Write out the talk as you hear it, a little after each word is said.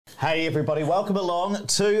Hey everybody, welcome along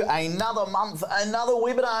to another month, another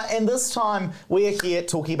webinar, and this time we're here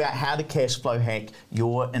talking about how to cash flow hack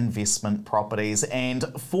your investment properties. And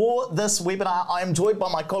for this webinar, I am joined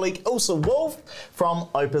by my colleague Ilse Wolfe from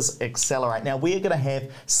Opes Accelerate. Now we're going to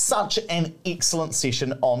have such an excellent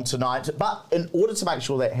session on tonight, but in order to make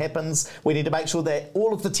sure that happens, we need to make sure that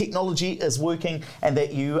all of the technology is working and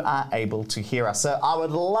that you are able to hear us. So I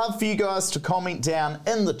would love for you guys to comment down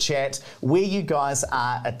in the chat where you guys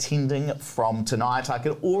are attending from tonight. I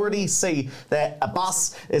can already see that a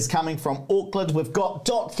bus is coming from Auckland. We've got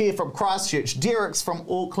Dot here from Christchurch, Derek's from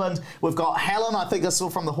Auckland, we've got Helen, I think this is all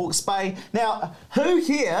from the Hawke's Bay. Now, who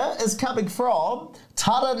here is coming from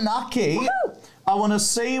Taranaki? Woo! I want to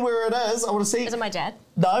see where it is. I want to see. Is it my dad?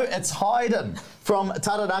 No, it's Hayden from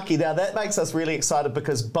Taranaki. Now that makes us really excited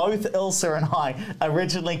because both Ilse and I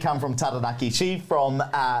originally come from Taranaki. She from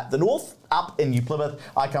the north, up in New Plymouth.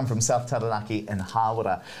 I come from South Taranaki in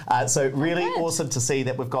Hawera. So really awesome to see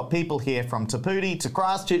that we've got people here from Te Puri to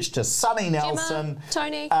Christchurch to sunny Nelson.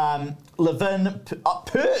 Gemma, Tony. Levin,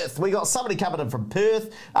 Perth. We got somebody coming in from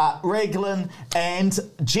Perth, Raglan, and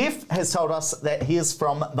Jeff has told us that he is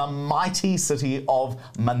from the mighty city of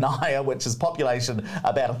Manaia, which is population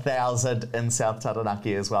about 1,000 in South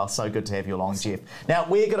Taranaki as well. So good to have you along, Jeff. Now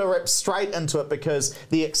we're going to rip straight into it because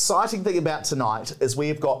the exciting thing about tonight is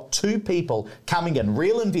we've got two people coming in,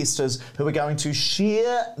 real investors who are going to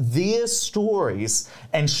share their stories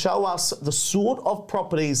and show us the sort of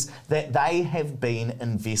properties that they have been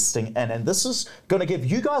investing in. And this is going to give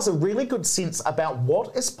you guys a really good sense about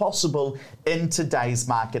what is possible in today's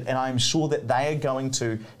market. And I'm sure that they are going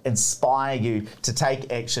to inspire you to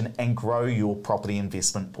take action and grow your property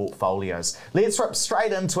investment portfolios. Let's rip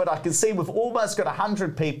straight into it. I can see we've almost got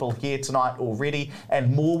 100 people here tonight already,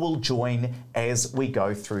 and more will join as we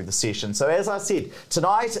go through the session. So as I said,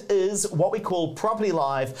 tonight is what we call Property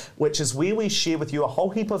Live, which is where we share with you a whole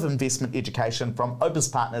heap of investment education from Opes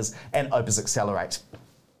Partners and Opes Accelerate.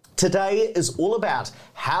 Today is all about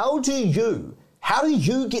how do you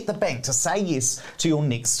get the bank to say yes to your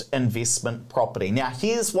next investment property? Now,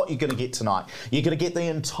 here's what you're going to get tonight. You're going to get the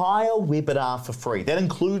entire webinar for free. That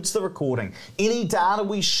includes the recording. Any data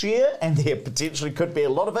we share, and there potentially could be a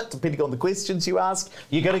lot of it depending on the questions you ask,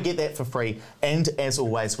 you're going to get that for free. And as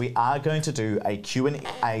always, we are going to do a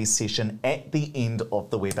Q&A session at the end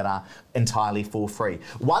of the webinar entirely for free.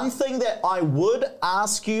 One thing that I would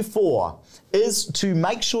ask you for is to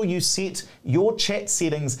make sure you set your chat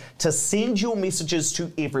settings to send your messages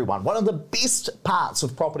to everyone. One of the best parts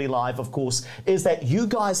of Property Live, of course, is that you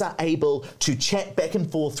guys are able to chat back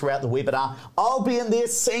and forth throughout the webinar. I'll be in there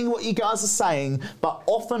seeing what you guys are saying, but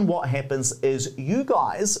often what happens is you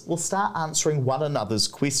guys will start answering one another's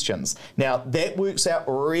questions. Now, that works out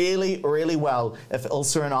really, really well if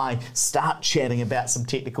Ilse and I start chatting about some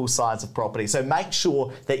technical sides of property. So make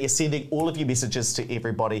sure that you're sending all of your messages to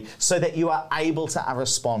everybody so that you are able to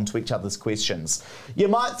respond to each other's questions. You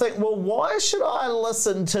might think, well, why should I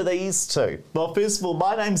listen to these two? Well, first of all,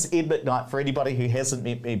 my name's Ed McKnight, for anybody who hasn't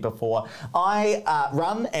met me before. I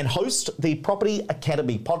run and host the Property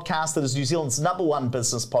Academy podcast that is New Zealand's #1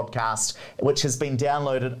 business podcast, which has been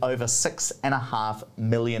downloaded over 6.5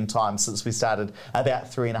 million times since we started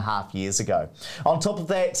about 3.5 years ago. On top of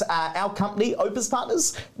that, our company, Opes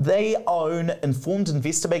Partners, they own Informed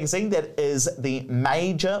Investor magazine. That is the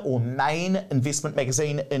major or main investment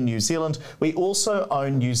magazine in New Zealand. We also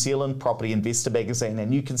own New Zealand Property Investor magazine,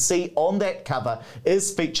 and you can see on that cover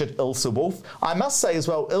is featured Ilse Wolfe. I must say as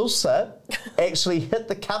well, Ilse actually hit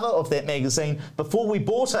the cover of that magazine before we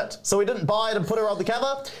bought it. So we didn't buy it and put her on the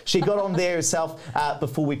cover. She got on there herself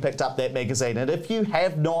before we picked up that magazine. And if you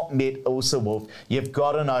have not met Ilse Wolfe, you've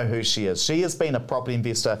got to know who she is. She has been a property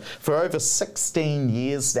investor for over 16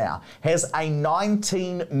 years now, has a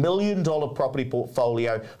 $19 million property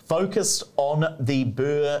portfolio focused on the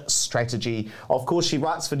BRRRR strategy. Of course, she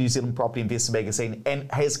writes for New Zealand Property Investor magazine and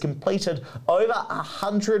has completed over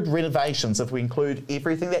 100 renovations if we include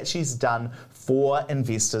everything that she's done for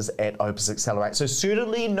investors at Opes Accelerate. So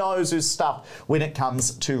certainly knows her stuff when it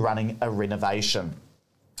comes to running a renovation.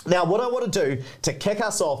 Now, what I want to do to kick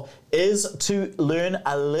us off is to learn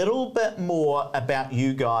a little bit more about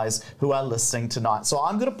you guys who are listening tonight. So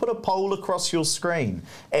I'm going to put a poll across your screen,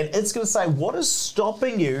 and it's going to say, what is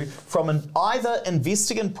stopping you from either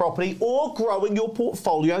investing in property or growing your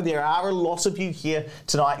portfolio? There are a lot of you here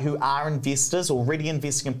tonight who are investors, already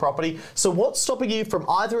investing in property. So what's stopping you from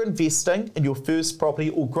either investing in your first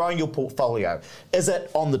property or growing your portfolio? Is it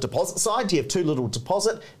on the deposit side? Do you have too little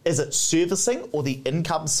deposit? Is it servicing or the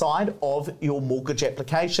income side of your mortgage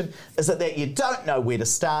application? Is it that you don't know where to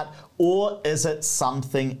start? Or is it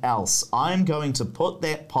something else? I'm going to put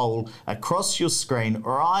that poll across your screen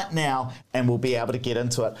right now and we'll be able to get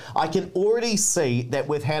into it. I can already see that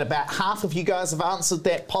we've had about half of you guys have answered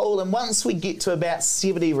that poll, and once we get to about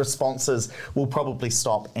 70 responses, we'll probably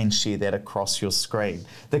stop and share that across your screen.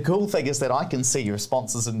 The cool thing is that I can see your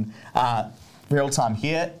responses in real time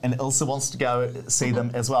here, and Ilse wants to go see them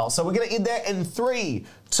as well. So we're going to end that in 3,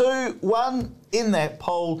 2, 1, in that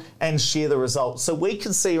poll and share the results. So we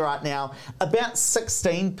can see right now about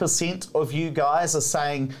 16% of you guys are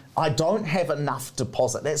saying, I don't have enough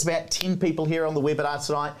deposit. That's about 10 people here on the webinar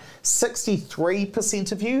tonight.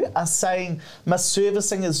 63% of you are saying my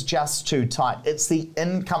servicing is just too tight. It's the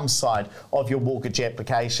income side of your mortgage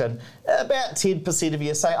application. About 10% of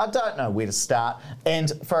you say, I don't know where to start.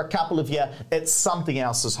 And for a couple of you, it's something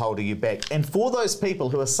else is holding you back. And for those people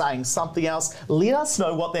who are saying something else, let us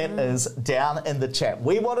know what that is down in the chat.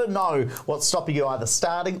 We want to know what's stopping you either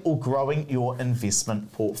starting or growing your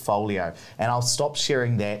investment portfolio. And I'll stop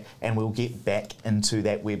sharing that and we'll get back into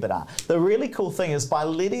that webinar. The really cool thing is by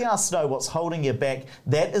letting us know what's holding you back,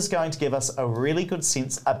 that is going to give us a really good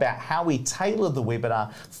sense about how we tailor the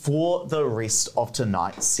webinar for the rest of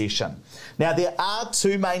tonight's session. Now, there are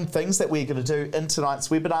 2 main things that we're going to do in tonight's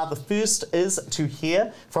webinar. The first is to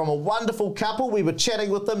hear from a wonderful couple. We were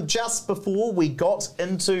chatting with them just before we got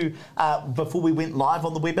into, before we went live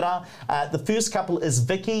on the webinar. The first couple is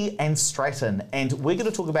Vicky and Stratton, and we're going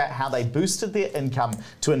to talk about how they boosted their income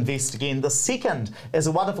to invest again. The second is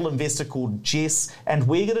a wonderful investor called Jess, and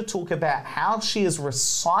we're going to talk about how she is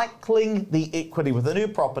recycling the equity within her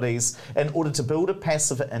properties in order to build a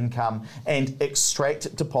passive income and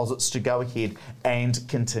extract deposits to go ahead and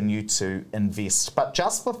continue to invest. But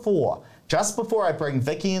just before I bring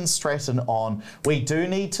Vicky and Stratton on, we do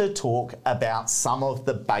need to talk about some of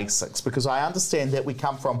the basics, because I understand that we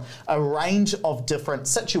come from a range of different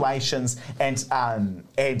situations and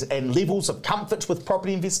levels of comfort with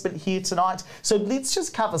property investment here tonight. So let's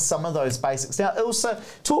just cover some of those basics. Now, Ilse,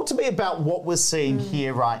 talk to me about what we're seeing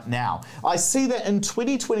here right now. I see that in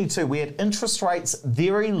 2022 we had interest rates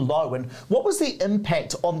very low, and what was the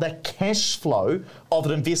impact on the cash flow of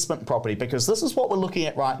an investment property? Because this is what we're looking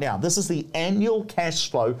at right now. This is the annual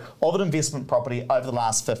cash flow of an investment property over the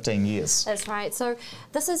last 15 years. That's right. So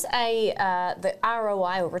this is the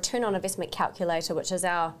ROI, or return on investment calculator, which is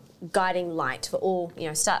our guiding light for all,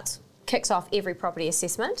 kicks off every property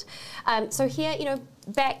assessment. So here,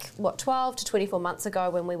 back 12 to 24 months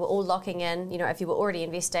ago, when we were all locking in, if you were already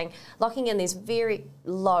investing, locking in these very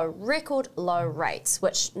low, record low rates,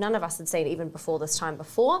 which none of us had seen even before this time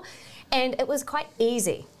before. And it was quite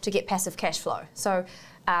easy to get passive cash flow. So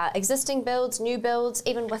existing builds, new builds,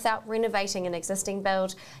 even without renovating an existing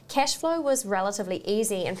build, cash flow was relatively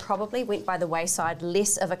easy and probably went by the wayside,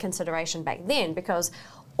 less of a consideration back then, because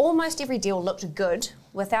almost every deal looked good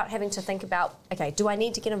without having to think about, okay, do I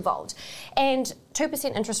need to get involved? And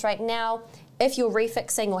 2% interest rate now, if you're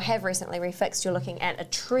refixing or have recently refixed, you're looking at a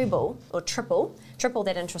triple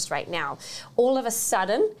that interest rate now. All of a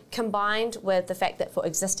sudden, combined with the fact that for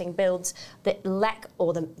existing builds, the lack,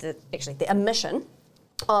 or the omission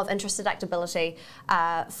of interest deductibility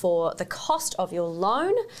for the cost of your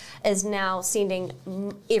loan is now sending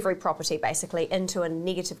every property basically into a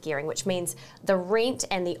negative gearing, which means the rent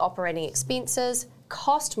and the operating expenses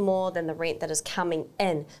cost more than the rent that is coming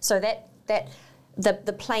in. So that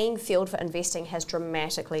the playing field for investing has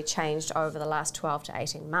dramatically changed over the last 12 to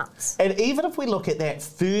 18 months. And even if we look at that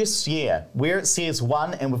first year, where it says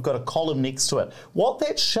 1 and we've got a column next to it, what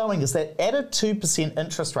that's showing is that at a 2%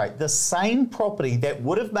 interest rate, the same property that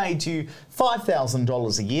would have made you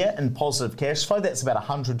 $5,000 a year in positive cash flow, that's about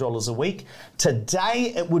 $100 a week,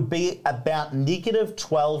 today it would be about negative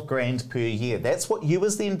 12 grand per year. That's what you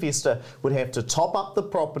as the investor would have to top up the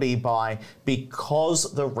property by,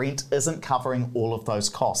 because the rent isn't covering all of those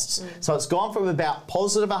costs. So it's gone from about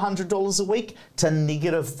positive $100 a week to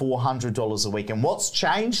negative $400 a week. And what's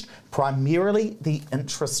changed? Primarily the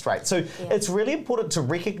interest rate. So it's really important to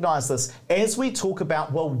recognize this as we talk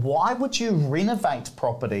about, well, why would you renovate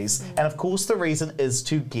properties? And of course, the reason is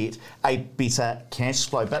to get a better cash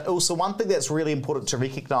flow. But also one thing that's really important to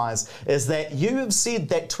recognize is that you have said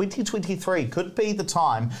that 2023 could be the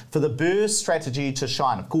time for the BRRRR strategy to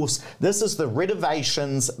shine. Of course, this is the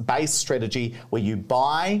renovations-based strategy where you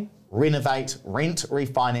buy, renovate, rent,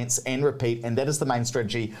 refinance, and repeat. And that is the main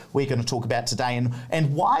strategy we're going to talk about today.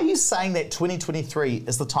 And why are you saying that 2023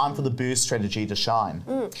 is the time for the burst strategy to shine?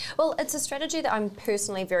 Well, it's a strategy that I'm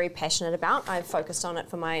personally very passionate about. I've focused on it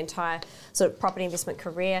for my entire sort of property investment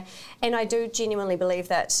career. And I do genuinely believe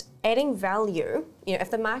that adding value, if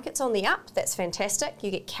the market's on the up, that's fantastic.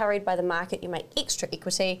 You get carried by the market, you make extra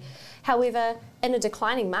equity. However, in a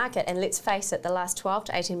declining market, and let's face it, the last 12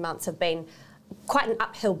 to 18 months have been quite an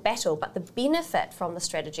uphill battle, but the benefit from the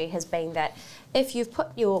strategy has been that if you've put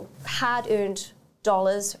your hard-earned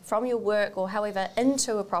dollars from your work or however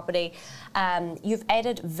into a property, you've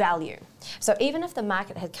added value. So even if the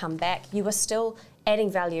market had come back, you were still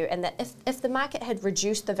adding value, and that if the market had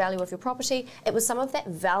reduced the value of your property, it was some of that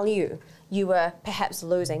value you were perhaps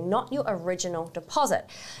losing, not your original deposit.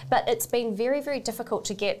 But it's been very, very difficult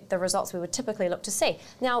to get the results we would typically look to see.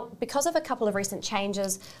 Now, because of a couple of recent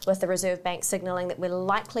changes with the Reserve Bank signalling that we're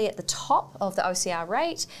likely at the top of the OCR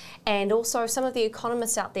rate, and also some of the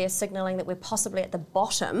economists out there signalling that we're possibly at the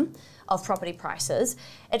bottom of property prices,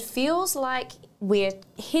 it feels like we're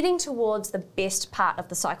heading towards the best part of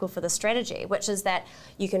the cycle for the strategy, which is that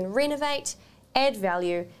you can renovate, add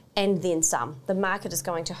value, and then some. The market is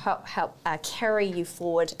going to help carry you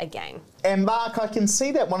forward again. And Mark, I can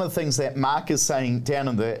see that one of the things that Mark is saying down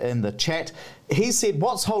in the chat, he said,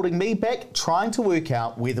 what's holding me back? Trying to work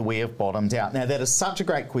out whether we have bottomed out. Now, that is such a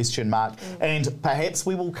great question, Mark, and perhaps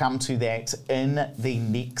we will come to that in the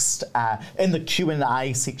next, in the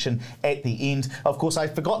Q&A section at the end. Of course, I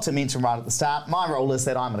forgot to mention right at the start, my role is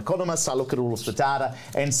that I'm an economist. I look at all of the data,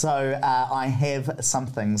 and so I have some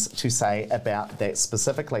things to say about that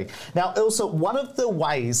specifically. Now, Ilse, one of the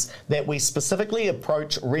ways that we specifically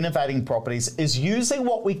approach renovating properties is using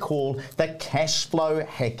what we call the cash flow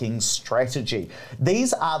hacking strategy.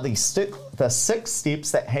 These are the 6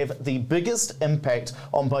 steps that have the biggest impact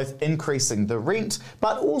on both increasing the rent,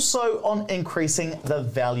 but also on increasing the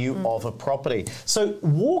value of a property. So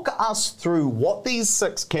walk us through what these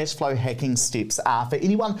 6 cash flow hacking steps are for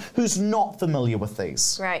anyone who's not familiar with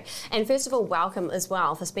these. Great. And first of all, welcome as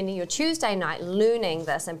well for spending your Tuesday night learning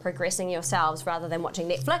this and progressing yourselves rather than watching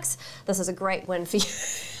Netflix. This is a great win for you.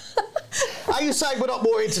 Are you saying we're not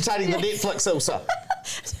more entertaining than Netflix, Ilse?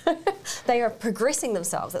 They are progressing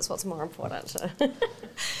themselves. That's what's more important.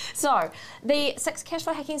 So, the 6 cash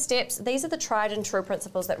flow hacking steps, these are the tried and true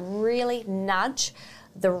principles that really nudge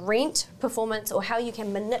the rent performance, or how you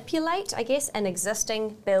can manipulate, I guess, an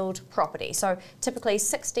existing build property. So typically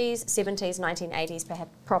 60s, 70s, 1980s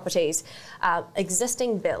perhaps properties,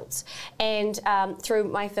 existing builds. And through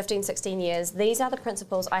my 15, 16 years, these are the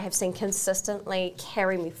principles I have seen consistently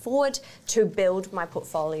carry me forward to build my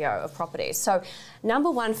portfolio of properties. So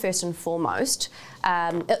number one, first and foremost,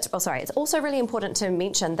 it's also really important to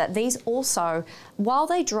mention that these also, while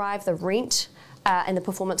they drive the rent and the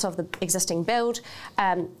performance of the existing build,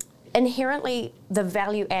 inherently the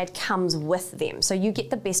value add comes with them. So you get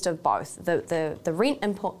the best of both, the rent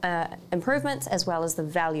improvements as well as the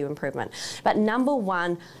value improvement. But number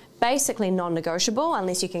one, basically non-negotiable,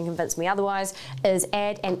 unless you can convince me otherwise, is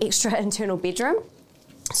add an extra internal bedroom.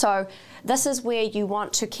 So this is where you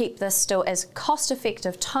want to keep this still as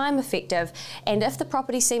cost-effective, time-effective, and if the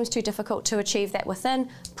property seems too difficult to achieve that within,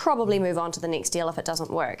 probably move on to the next deal if it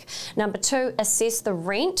doesn't work. Number two, assess the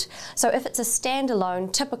rent. So if it's a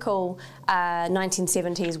standalone, typical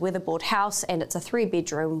 1970s weatherboard house and it's a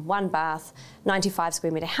 3-bedroom, 1-bath, 95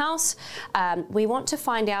 square metre house, we want to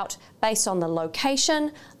find out, based on the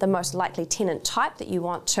location, the most likely tenant type that you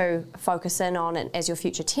want to focus in on as your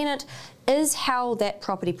future tenant, is how that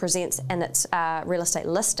property presents in its real estate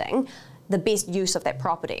listing the best use of that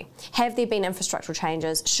property. Have there been infrastructural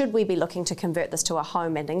changes? Should we be looking to convert this to a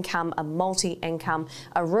home and income, a multi-income,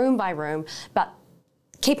 a room by room? But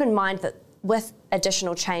keep in mind that with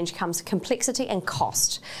additional change comes complexity and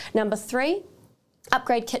cost. Number three,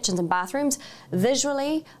 upgrade kitchens and bathrooms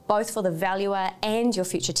visually, both for the valuer and your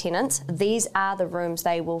future tenants. These are the rooms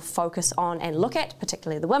they will focus on and look at,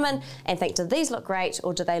 particularly the women, and think, do these look great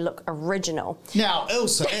or do they look original? Now,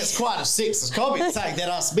 Ilse, it's quite a sexist comment saying that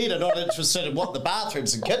us men are not interested in what the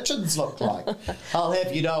bathrooms and kitchens look like. I'll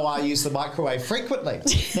have you know I use the microwave frequently.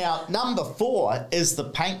 Now, number 4 is the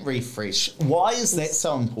paint refresh. Why is that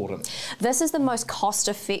so important? This is the most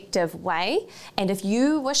cost-effective way, and if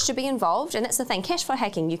you wish to be involved, and it's the thing, cash flow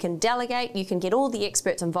hacking, you can delegate, you can get all the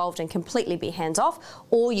experts involved and completely be hands-off,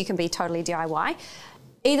 or you can be totally DIY.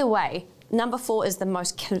 Either way, number 4 is the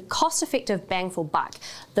most cost-effective bang for buck.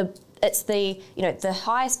 It's the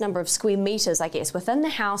highest number of square meters, I guess, within the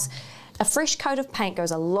house. A fresh coat of paint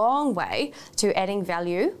goes a long way to adding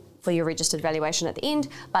value for your registered valuation at the end,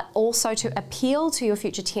 but also to appeal to your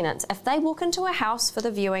future tenants. If they walk into a house for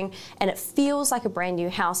the viewing and it feels like a brand new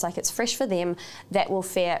house, like it's fresh for them, that will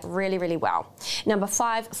fare really, really well. Number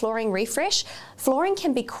 5, flooring refresh. Flooring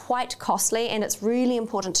can be quite costly, and it's really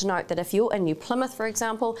important to note that if you're in New Plymouth, for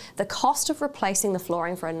example, the cost of replacing the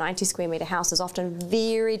flooring for a 90 square metre house is often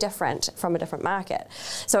very different from a different market.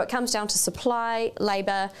 So it comes down to supply,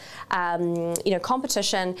 labour,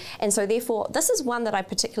 competition, and so therefore this is one that I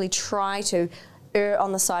particularly try to err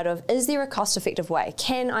on the side of, is there a cost-effective way?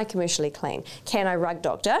 Can I commercially clean? Can I rug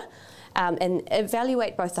doctor? And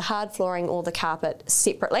evaluate both the hard flooring or the carpet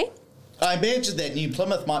separately. I imagine that New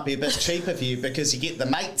Plymouth might be a bit cheaper for you because you get the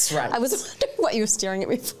mates rate. I was wondering what you were staring at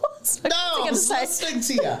me for. So no, I was listening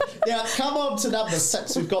to you. Now, come on to number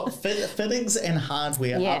 6. We've got fittings and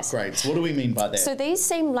hardware upgrades. What do we mean by that? So these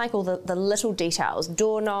seem like all the little details.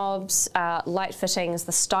 Doorknobs, light fittings,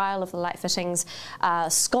 the style of the light fittings,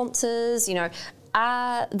 sconces,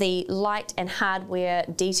 are the light and hardware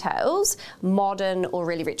details modern or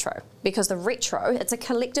really retro? Because the retro, it's a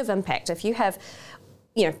collective impact. If you have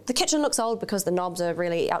the kitchen looks old because the knobs are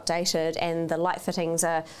really outdated and the light fittings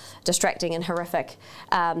are distracting and horrific,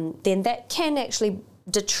 then that can actually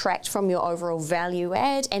detract from your overall value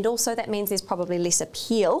add, and also that means there's probably less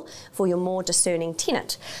appeal for your more discerning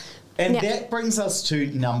tenant. And that brings us to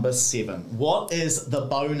number 7. What is the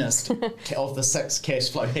bonus of the 6 cash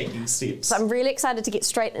flow hacking steps? So I'm really excited to get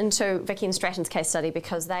straight into Vicky and Stratton's case study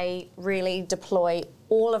because they really deploy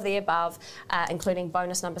all of the above, including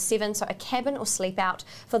bonus number 7. So a cabin or sleep out.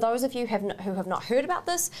 For those of you who have not heard about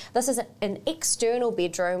this is an external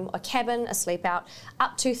bedroom, a cabin, a sleep out,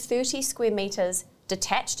 up to 30 square metres.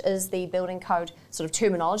 Detached is the building code sort of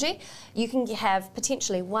terminology. You can have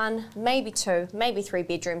potentially 1, maybe 2, maybe 3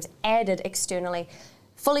 bedrooms added externally,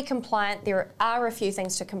 fully compliant. There are a few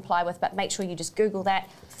things to comply with, but make sure you just Google that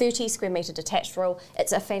 30 square metre detached rule.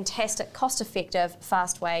 It's a fantastic, cost-effective,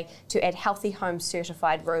 fast way to add healthy home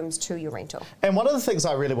certified rooms to your rental. And one of the things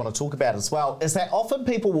I really want to talk about as well is that often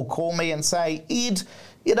people will call me and say, Ed,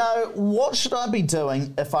 what should I be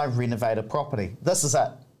doing if I renovate a property? This is it.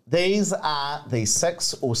 These are the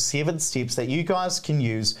 6 or 7 steps that you guys can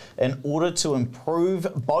use in order to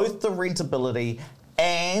improve both the rentability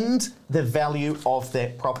and the value of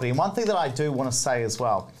that property. And one thing that I do want to say as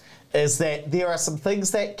well is that there are some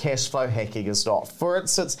things that cash flow hacking is not. For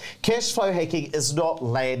instance, cash flow hacking is not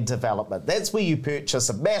land development. That's where you purchase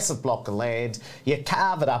a massive block of land, you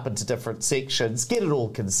carve it up into different sections, get it all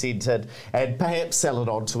consented, and perhaps sell it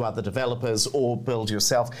on to other developers or build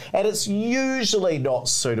yourself. And it's usually not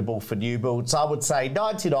suitable for new builds. I would say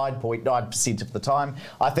 99.9% of the time.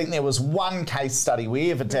 I think there was one case study we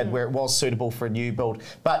ever did where it was suitable for a new build,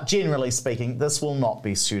 but generally speaking, this will not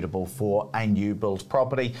be suitable for a new build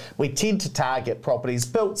property. We tend to target properties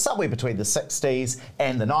built somewhere between the 60s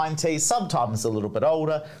and the 90s, sometimes a little bit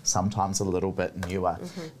older, sometimes a little bit newer.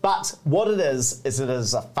 But what it is it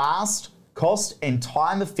is a fast, cost and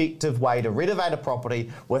time effective way to renovate a property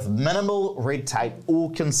with minimal red tape or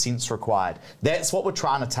consents required. That's what we're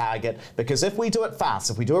trying to target, because if we do it fast,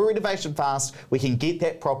 if we do a renovation fast, we can get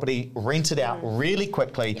that property rented out really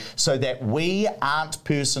quickly so that we aren't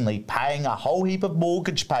personally paying a whole heap of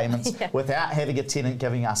mortgage payments without having a tenant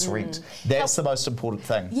giving us rent. That's the most important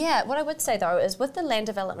thing. Yeah, what I would say though is with the land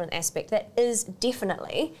development aspect, that is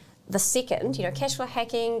definitely the second, cash flow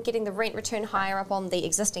hacking, getting the rent return higher up on the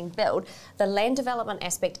existing build. The land development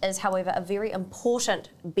aspect is, however, a very important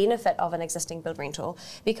benefit of an existing build rental,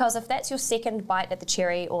 because if that's your second bite at the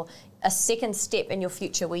cherry or a second step in your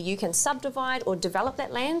future where you can subdivide or develop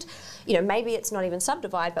that land, maybe it's not even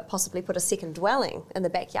subdivide, but possibly put a second dwelling in the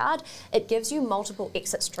backyard, it gives you multiple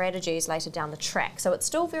exit strategies later down the track. So it's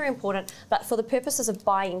still very important, but for the purposes of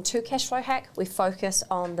buying to cash flow hack, we focus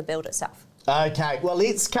on the build itself. Okay, well,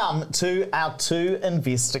 let's come to our 2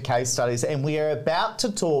 investor case studies, and we are about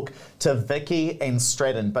to talk to Vicky and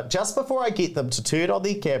Stratton. But just before I get them to turn on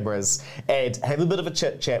their cameras and have a bit of a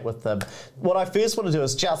chit-chat with them, what I first want to do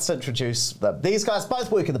is just introduce them. These guys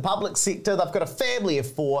both work in the public sector. They've got a family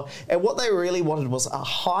of 4, and what they really wanted was a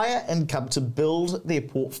higher income to build their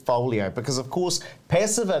portfolio, because, of course,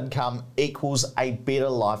 passive income equals a better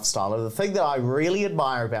lifestyle. And the thing that I really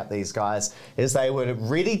admire about these guys is they were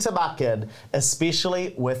ready to muck in,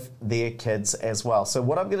 especially with their kids as well. So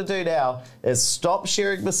what I'm going to do now is stop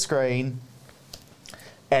sharing the screen,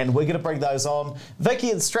 and we're going to bring those on.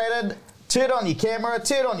 Vicky and Stratton, turn on your camera,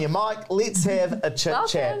 turn on your mic, let's have a chit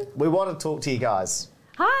chat. We want to talk to you guys.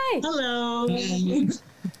 Hi. Hello.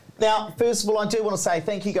 Now, first of all, I do want to say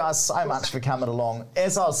thank you guys so much for coming along.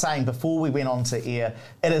 As I was saying before we went on to air,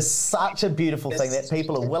 it is such a beautiful thing that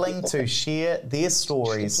people are willing to share their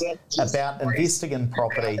stories about investing in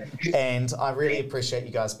property, and I really appreciate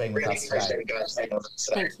you guys being with us today.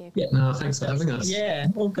 Thank you. Yeah, no, thanks for having us. Yeah,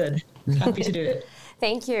 all good. Happy to do it.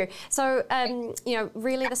 Thank you. So,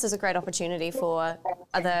 really, this is a great opportunity for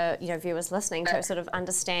other, viewers listening to sort of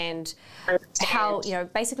understand how,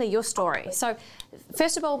 basically your story. So,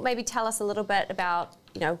 first of all, maybe tell us a little bit about,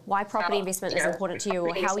 why property investment is important to you,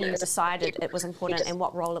 or how you decided it was important and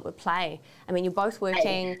what role it would play. I mean, you're both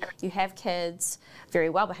working, you have kids, very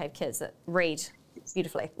well-behaved kids that read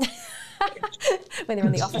beautifully when they're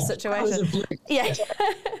in the office situation. Yeah.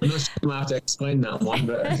 I'm not sure I'm going to have to explain that one,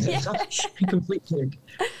 but completely.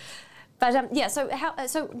 But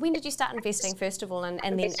so when did you start investing first of all, and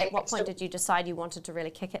then at what point did you decide you wanted to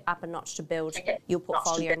really kick it up a notch to build your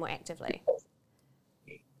portfolio more actively?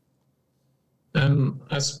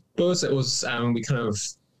 I suppose it was,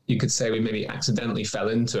 you could say we maybe accidentally fell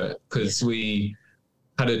into it because we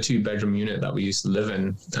had a 2-bedroom unit that we used to live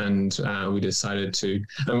in, and we decided to.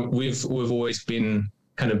 We've always been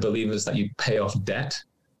kind of believers that you pay off debt,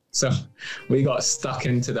 so we got stuck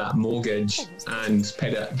into that mortgage and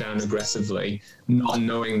paid it down aggressively, not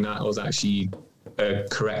knowing that it was actually a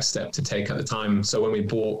correct step to take at the time. So when we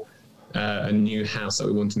bought a new house that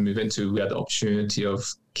we wanted to move into, we had the opportunity of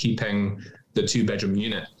keeping the 2-bedroom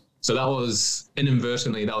unit. So that was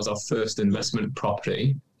inadvertently our first investment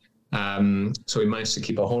property. So we managed to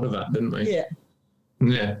keep a hold of that, didn't we? Yeah.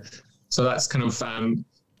 Yeah. So that's kind of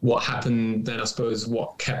what happened then. I suppose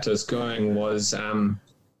what kept us going was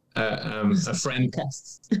a friend.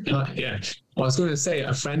 Yeah. Well, I was going to say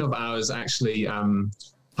a friend of ours actually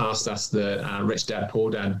passed us the Rich Dad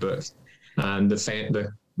Poor Dad book, and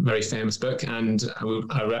the very famous book, and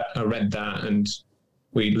I read that, and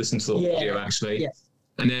we listened to the audio actually,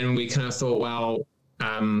 and then we kind of thought, well.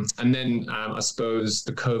 And then I suppose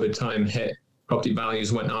the COVID time hit, property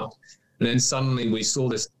values went up, and then suddenly we saw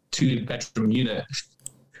this 2-bedroom unit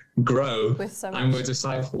grow, and we're just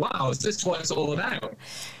like, wow, is this what it's all about?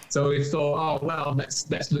 So we thought, oh, well,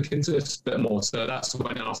 let's look into this a bit more. So that's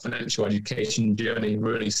when our financial education journey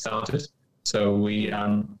really started. So we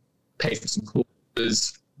paid for some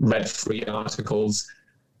courses, read free articles.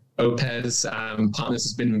 Opes Partners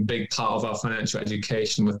has been a big part of our financial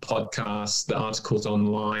education with podcasts, the articles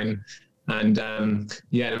online, and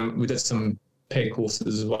we did some paid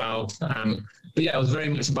courses as well. But yeah, it was very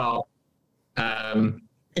much about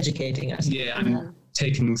educating us. Yeah, and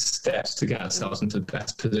taking steps to get ourselves into the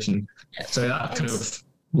best position. So that kind of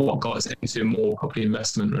what got us into more property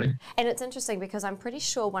investment, really. And it's interesting because I'm pretty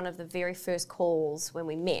sure one of the very first calls when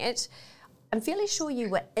we met, I'm fairly sure you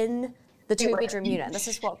were in the 2-bedroom unit. This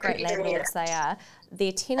is what great landlords they are.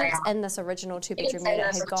 Their tenants in this original 2-bedroom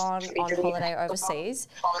unit had gone on holiday overseas.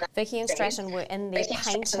 Vicky and Stratton were in there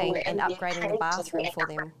painting and upgrading the bathroom for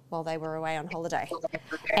them while they were away on holiday.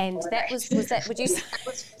 And that was that, would you,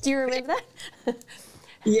 do you remember that?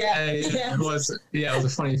 Yeah, it was a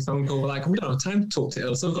funny phone call. We're like, we don't have time to talk to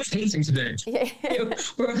Ilse, I've got painting to do.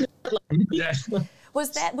 Yeah.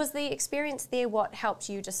 Was the experience there what helped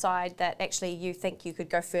you decide that actually you think you could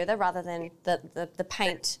go further rather than the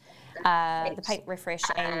paint refresh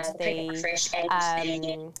and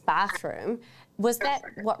the bathroom? Was that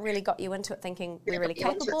what really got you into it, thinking we're really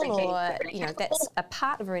capable, or that's a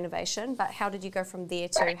part of renovation? But how did you go from there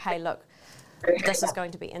to, hey, look, this is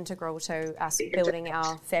going to be integral to us building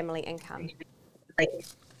our family income?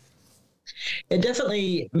 It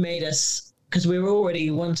definitely made us, because we were already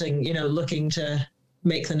wanting, looking to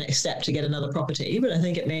make the next step to get another property, but I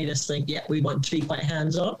think it made us think, we want to be quite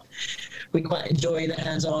hands-on. We quite enjoy the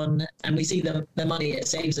hands-on, and we see the money it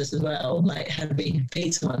saves us as well. Like, had we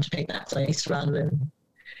paid someone to paint that place rather than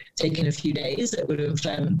taking a few days, it would have,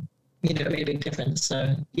 made a big difference.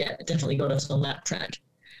 So, yeah, it definitely got us on that track.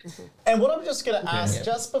 Mm-hmm. And what I'm just going to ask,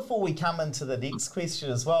 just before we come into the next question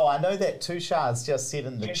as well, I know that Tushar's just said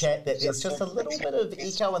in the chat that there's just a little bit of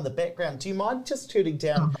echo in the background. Do you mind just turning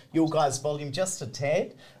down your guys' volume just a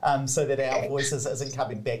tad so that our voices isn't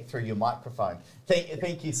coming back through your microphone?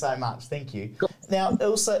 Thank you so much. Thank you. Now,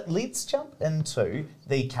 Ilse, let's jump into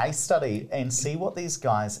the case study and see what these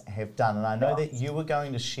guys have done. And I know that you were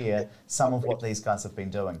going to share some of what these guys have been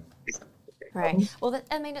doing. Right. Well,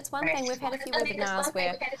 it's one thing. We've had a few webinars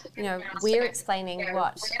where, we're explaining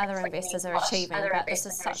what other investors are achieving, but this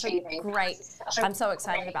is such a great, I'm so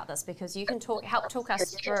excited about this because you can help talk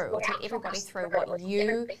us through, or talk everybody through what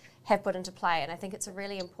you have put into play. And I think it's a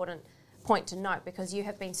really important point to note because you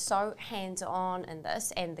have been so hands-on in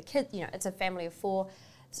this, and the kids, it's a family of 4.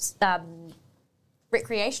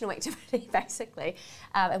 recreational activity, basically.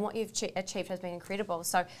 And what you've achieved has been incredible.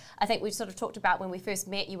 So I think we sort of talked about when we first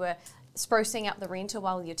met, you were sprucing up the rental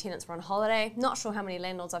while your tenants were on holiday. Not sure how many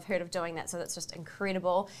landlords I've heard of doing that, so that's just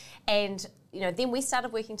incredible. And then we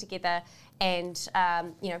started working together, and a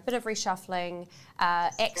bit of reshuffling,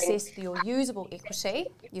 access to your usable equity.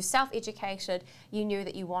 You're self-educated. You knew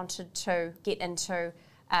that you wanted to get into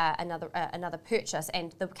another purchase,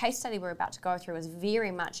 and the case study we're about to go through is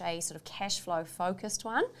very much a sort of cash flow focused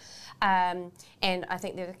one, and I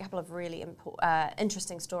think there are a couple of really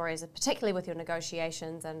interesting stories, particularly with your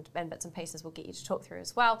negotiations and bits and pieces we'll get you to talk through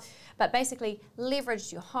as well. But basically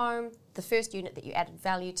leveraged your home, the first unit that you added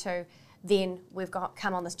value to. Then we've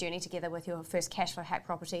come on this journey together with your first cash flow hack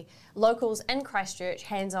property. Locals in Christchurch,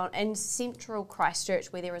 hands-on in central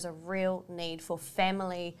Christchurch, where there is a real need for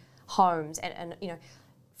family homes and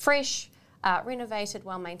fresh, renovated,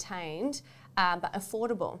 well-maintained, but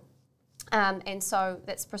affordable. And so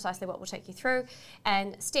that's precisely what we'll take you through.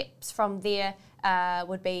 And steps from there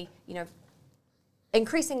would be,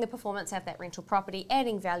 increasing the performance of that rental property,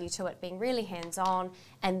 adding value to it, being really hands-on,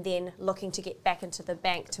 and then looking to get back into the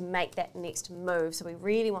bank to make that next move. So we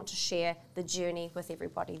really want to share the journey with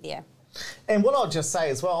everybody there. And what I'll just say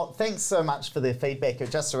as well, thanks so much for their feedback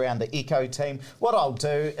just around the Eco team. What I'll do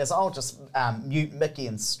is I'll just mute Mickey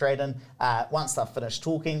and Stratton once they've finished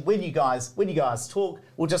talking. When you guys talk,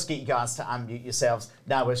 we'll just get you guys to unmute yourselves,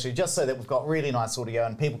 no issue, just so that we've got really nice audio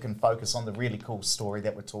and people can focus on the really cool story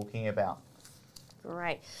that we're talking about.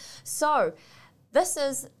 Great. So this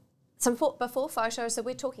is some before photos. So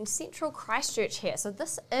we're talking Central Christchurch here. So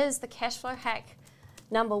this is the cash flow hack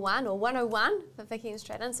number 1 or 101 for Vicky and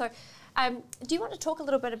Stratton. So do you want to talk a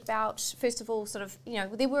little bit about, first of all, sort of,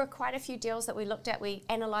 there were quite a few deals that we looked at, we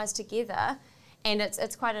analysed together, and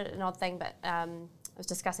it's quite an odd thing, but I was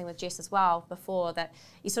discussing with Jess as well before that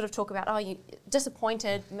you sort of talk about, you're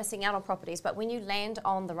disappointed, missing out on properties, but when you land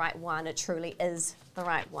on the right one, it truly is the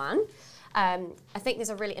right one. I think there's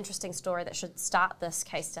a really interesting story that should start this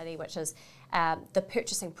case study, which is the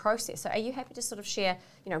purchasing process. So are you happy to sort of share,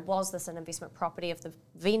 was this an investment property of the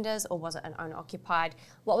vendors or was it an owner-occupied?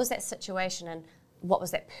 What was that situation and what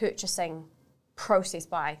was that purchasing process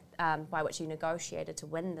by which you negotiated to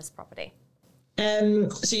win this property?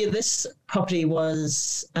 This property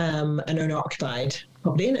was an owner-occupied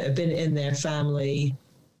property, and it had been in their family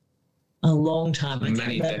a long time.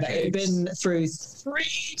 Many decades. It had been through 3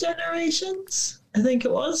 generations, I think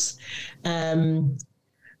it was. And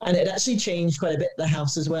it actually changed quite a bit, the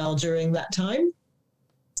house as well, during that time,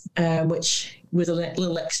 which was a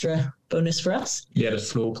little extra bonus for us. Yeah, the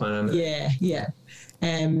floor plan. Yeah.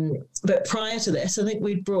 But prior to this, I think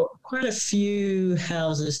we'd brought quite a few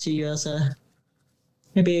houses to you, Ilse,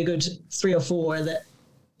 maybe a good 3 or 4 that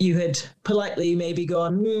you had politely maybe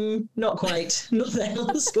gone, not quite, not the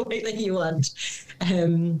house quite that you want.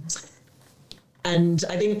 And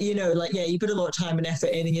I think, you put a lot of time and effort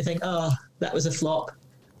in and you think, that was a flop.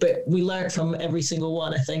 But we learned from every single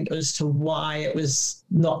one, I think, as to why it was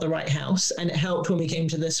not the right house. And it helped when we came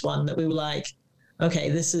to this one that we were like, okay,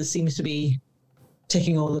 this seems to be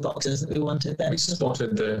ticking all the boxes that we wanted there. We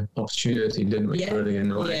spotted the opportunity, didn't we? Yeah. Early in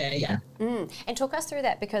the way. Yeah. And talk us through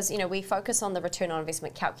that, because we focus on the return on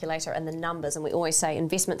investment calculator and the numbers, and we always say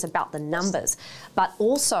investment's about the numbers, but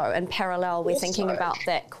also in parallel we're thinking about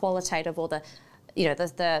that qualitative or the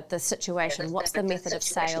situation. What's the method of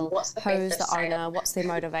sale? Who's the owner? What's their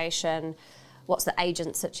motivation? What's the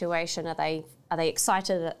agent situation? Are they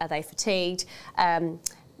excited? Are they fatigued?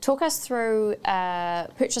 Talk us through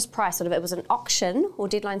purchase price. Sort of, it was an auction or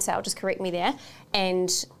deadline sale, just correct me there,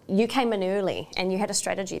 and you came in early and you had a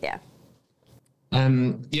strategy there.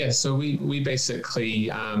 So we basically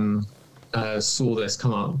saw this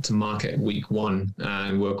come out to market week 1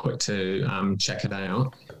 and we were quick to check it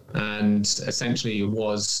out, and essentially it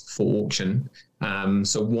was for auction.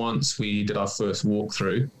 So once we did our first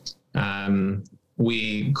walkthrough,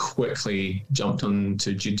 we quickly jumped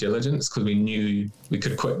onto due diligence because we knew we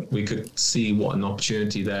could see what an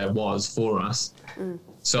opportunity there was for us.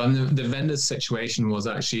 So the vendor's situation was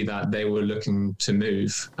actually that they were looking to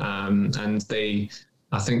move, and they,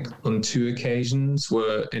 I think on 2 occasions,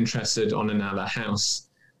 were interested on another house,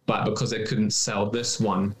 but because they couldn't sell this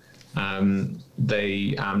one,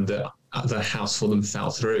 the other house for them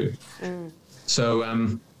fell through.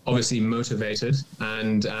 So obviously motivated,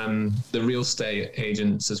 and the real estate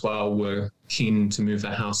agents as well were keen to move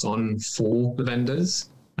their house on for the vendors,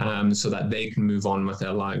 so that they can move on with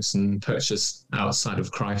their lives and purchase outside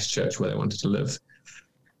of Christchurch where they wanted to live.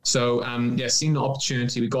 So seeing the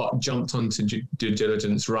opportunity, we jumped onto due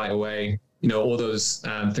diligence right away, all those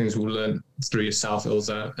things we'll learn through yourself, Ilse,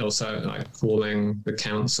 like calling the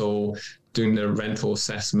council, doing the rental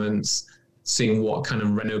assessments, seeing what kind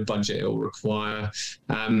of reno budget it will require.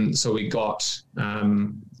 So we got, we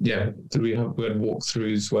had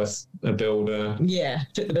walkthroughs with a builder. Yeah,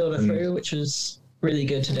 took the builder through, which was really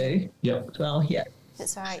good to do. Yep. As well, yeah.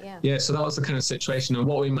 That's right, yeah. Yeah, so that was the kind of situation. And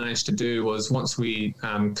what we managed to do was once we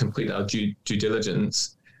completed our due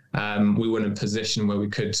diligence, we were in a position where we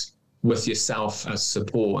could, with yourself as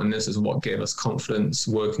support, and this is what gave us confidence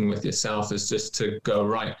working with yourself, is just to go,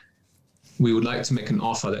 right, we would like to make an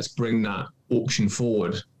offer. Let's bring that auction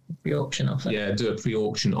forward. Pre-auction offer. Yeah, do a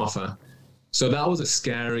pre-auction offer. So that was a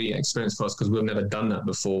scary experience for us because we've never done that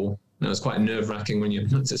before. And it was quite nerve-wracking when you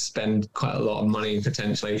had to spend quite a lot of money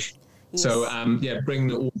potentially. Yes. So bring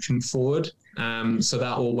the auction forward. So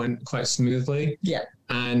that all went quite smoothly. Yeah.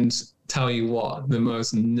 And tell you what, the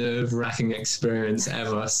most nerve-wracking experience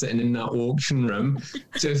ever, sitting in that auction room,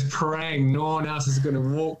 just praying no one else is going to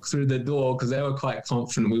walk through the door because they were quite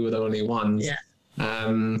confident we were the only ones. Yeah.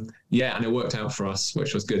 And it worked out for us,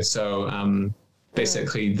 which was good. So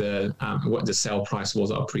basically what the sale price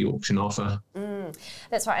was our pre-auction offer.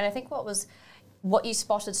 That's right. And I think what you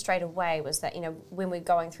spotted straight away was that, when we're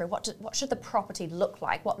going through what should the property look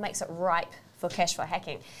like, what makes it ripe for cash flow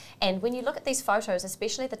hacking. And when you look at these photos,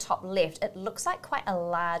 especially the top left, it looks like quite a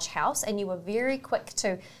large house, and you were very quick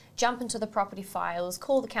to jump into the property files,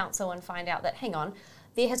 call the council and find out that, hang on,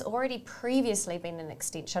 there has already previously been an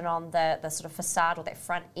extension on the sort of facade or that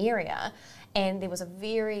front area, and there was a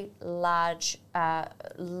very large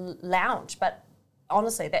lounge, but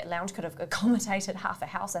honestly, that lounge could have accommodated half a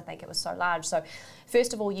house. I think it was so large. So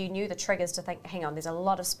first of all, you knew the triggers to think, hang on, there's a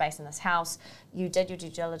lot of space in this house. You did your due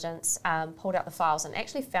diligence, pulled out the files, and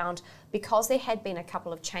actually found, because there had been a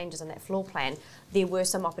couple of changes in that floor plan, there were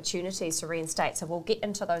some opportunities to reinstate. So we'll get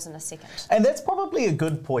into those in a second. And that's probably a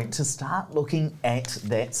good point to start looking at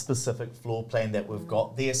that specific floor plan that we've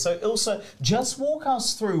got there. So Ilse, just walk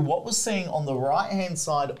us through what we're seeing on the right-hand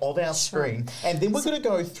side of our screen, and then we're going to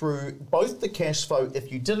go through both the cash flow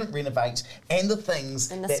if you didn't renovate and the things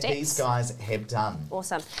that these guys have done.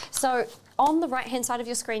 Awesome. So on the right-hand side of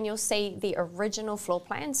your screen, you'll see the original floor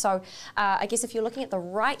plan. So I guess if you're looking at the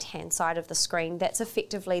right-hand side of the screen, that's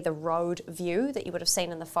effectively the road view that you would have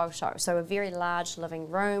seen in the photo. So a very large living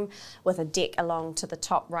room with a deck along to the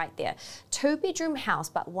top right there. 2-bedroom house,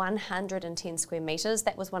 but 110 square metres.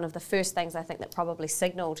 That was one of the first things I think that probably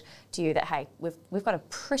signalled to you that, hey, we've got a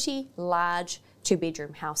pretty large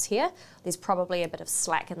 2-bedroom house here. There's probably a bit of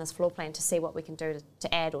slack in this floor plan to see what we can do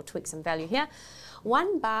to add or tweak some value here.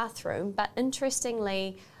 1 bathroom, but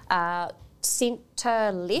interestingly,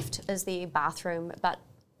 centre left is the bathroom, but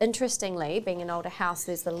interestingly, being an older house,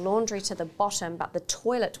 there's the laundry to the bottom, but the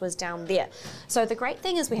toilet was down there. So the great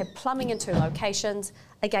thing is we have plumbing in 2 locations.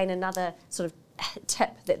 Again, another sort of tip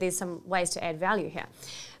that there's some ways to add value here.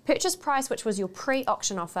 Purchase price, which was your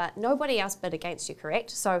pre-auction offer, nobody else bid against you, correct?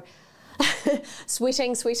 So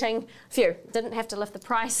sweating, phew, didn't have to lift the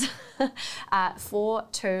price.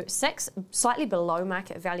 426, slightly below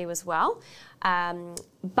market value as well.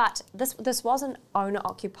 But this was an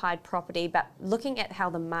owner-occupied property, but looking at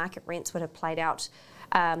how the market rents would have played out,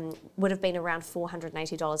 would have been around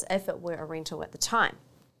 $480 if it were a rental at the time.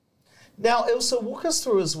 Now, Ilse, walk us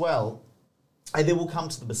through as well, and then we'll come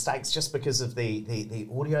to the mistakes just because of the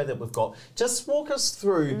audio that we've got. Just walk us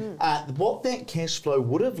through what that cash flow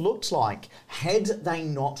would have looked like had they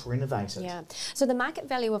not renovated. Yeah. So the market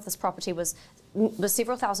value of this property was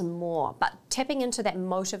several thousand more, but tapping into that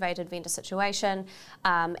motivated vendor situation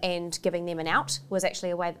and giving them an out was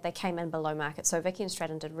actually a way that they came in below market. So Vicky and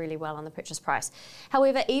Stratton did really well on the purchase price.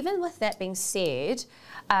 However, even with that being said,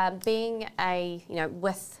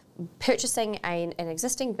 with purchasing an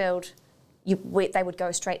existing build, they would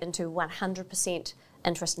go straight into 100%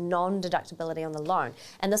 interest non-deductibility on the loan.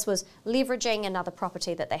 And this was leveraging another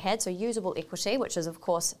property that they had, so usable equity, which is of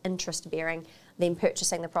course interest bearing, then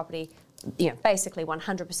purchasing the property, basically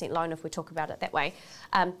 100% loan if we talk about it that way.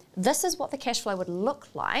 This is what the cash flow would look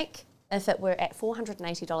like if it were at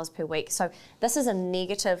 $480 per week. So this is a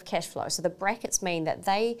negative cash flow. So the brackets mean that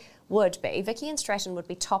Vicky and Stratton would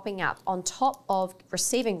be topping up on top of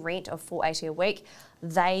receiving rent of $480 a week.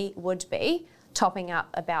 They would be topping up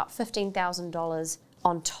about $15,000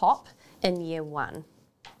 on top in year 1.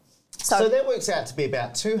 So that works out to be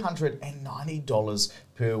about $290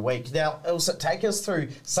 per week. Now, Ilse, take us through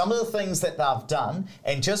some of the things that they've done,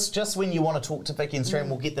 and just when you want to talk to Vicky and Stratton,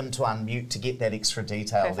 we'll get them to unmute to get that extra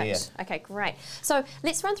detail there. Okay, great. So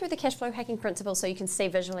let's run through the cash flow hacking principle so you can see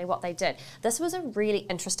visually what they did. This was a really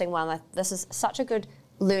interesting one. This is such a good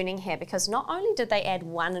learning here, because not only did they add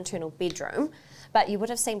one internal bedroom, but you would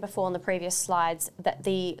have seen before in the previous slides that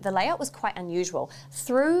the layout was quite unusual.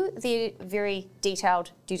 Through their very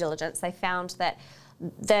detailed due diligence, they found that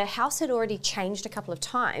the house had already changed a couple of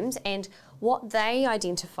times, and what they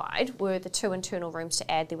identified were the two internal rooms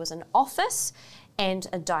to add. There was an office and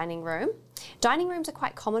a dining room. Dining rooms are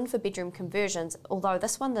quite common for bedroom conversions, although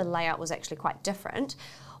this one, the layout was actually quite different.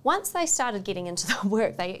 Once they started getting into the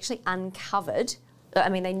work, they actually uncovered, I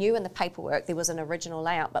mean, they knew in the paperwork there was an original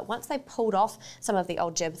layout, but once they pulled off some of the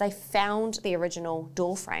old jibs, they found the original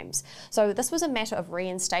door frames. So this was a matter of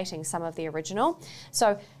reinstating some of the original.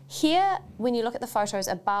 So here, when you look at the photos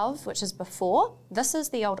above, which is before, this is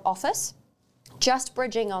the old office, just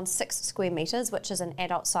bridging on 6 square metres, which is an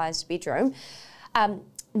adult-sized bedroom.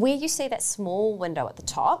 Where you see that small window at the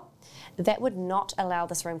top, that would not allow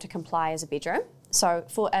this room to comply as a bedroom. So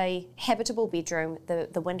for a habitable bedroom,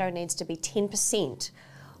 the window needs to be 10%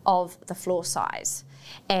 of the floor size,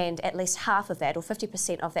 and at least half of that, or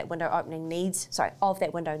 50% of that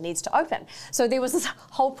window needs to open. So there was this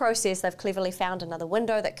whole process. They've cleverly found another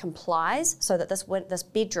window that complies so that this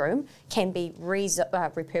bedroom can be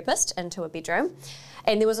repurposed into a bedroom.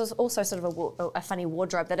 And there was also sort of a funny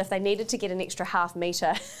wardrobe that if they needed to get an extra half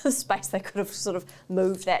metre space, they could have sort of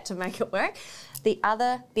moved that to make it work. The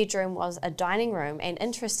other bedroom was a dining room, and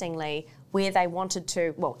interestingly, where they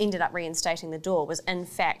ended up reinstating the door was in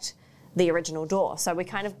fact the original door. So they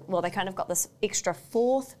kind of got this extra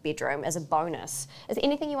fourth bedroom as a bonus. Is there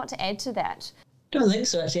anything you want to add to that? I don't think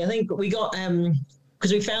so, actually. I think we got,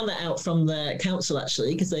 because we found that out from the council,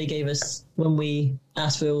 actually, because they gave us, when we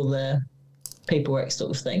asked for all the paperwork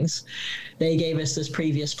sort of things, they gave us this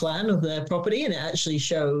previous plan of the property, and it actually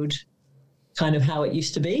showed kind of how it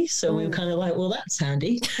used to be. So we were kind of like, well, that's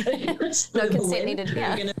handy. No consent needed here.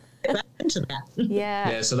 We're going to get back into that.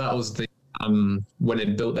 Yeah, so that was the when they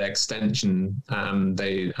built their extension,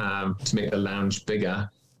 they to make the lounge bigger,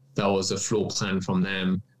 that was a floor plan from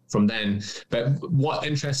them from then. But what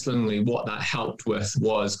that helped with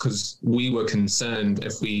was, because we were concerned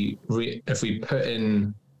if we put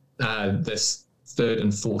in this third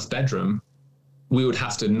and fourth bedroom, we would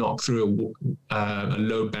have to knock through a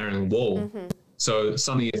load-bearing wall. Mm-hmm. So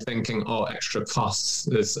suddenly you're thinking, extra costs,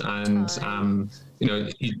 you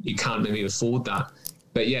can't maybe afford that.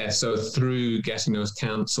 But yeah, so through getting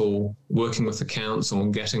working with the council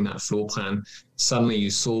and getting that floor plan, suddenly you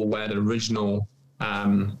saw where the original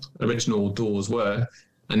doors were,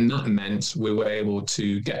 and that meant we were able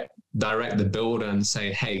to direct the builder and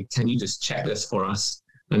say, hey, can you just check this for us?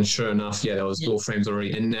 And sure enough, there was door frames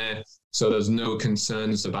already in there. So there's no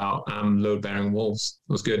concerns about load-bearing walls.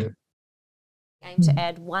 It was good. Aim to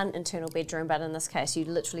add one internal bedroom, but in this case, you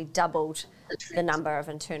literally doubled the number of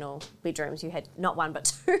internal bedrooms. You had not one,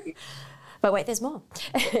 but two. But wait, there's more.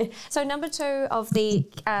 So number 2 of the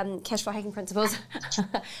cash flow hacking principles,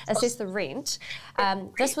 assess the rent.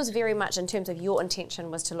 This was very much in terms of your intention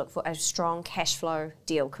was to look for a strong cash flow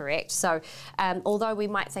deal, correct? So although we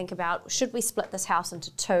might think about, should we split this house into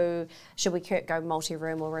 2? Should we go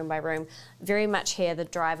multi-room or room by room? Very much here the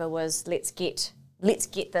driver was, let's get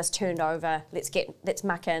this turned over, let's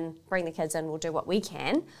muck in, bring the kids in, we'll do what we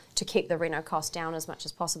can to keep the reno cost down as much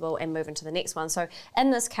as possible and move into the next one. So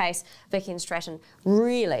in this case, Vicky and Stratton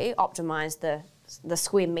really optimised the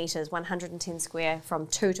square metres, 110 square from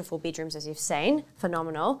 2 to 4 bedrooms, as you've seen,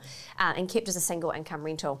 phenomenal, and kept as a single income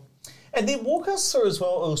rental. And then walk us through as well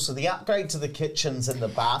also the upgrade to the kitchens and the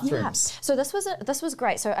bathrooms. Yeah. So this was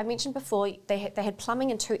great. So I mentioned before they had plumbing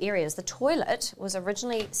in 2 areas. The toilet was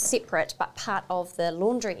originally separate but part of the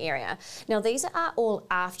laundry area. Now these are all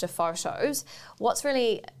after photos. What's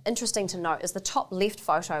really interesting to note is the top left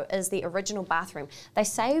photo is the original bathroom. They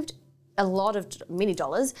saved many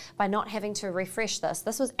dollars by not having to refresh this.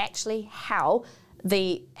 This was actually how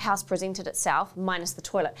the house presented itself, minus the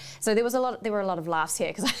toilet. So there were a lot of laughs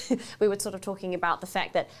here, because we were sort of talking about the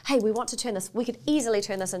fact that, hey, we could easily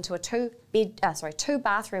turn this into a 2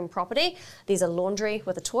 bathroom property. There's a laundry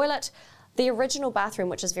with a toilet. The original bathroom,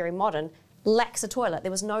 which is very modern, lacks a toilet.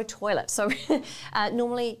 There was no toilet. So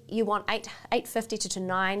normally you want 850 to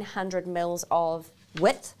 900 mils of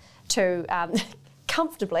width to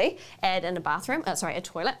comfortably add in a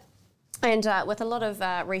toilet. And with a lot of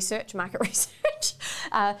market research,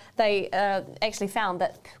 they actually found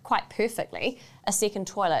that quite perfectly a second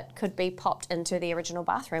toilet could be popped into the original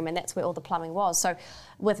bathroom, and that's where all the plumbing was. So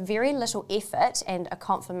with very little effort and a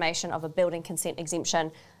confirmation of a building consent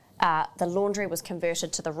exemption, the laundry was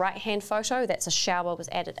converted to the right-hand photo. That's a shower was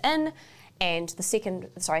added in, and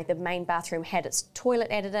the main bathroom had its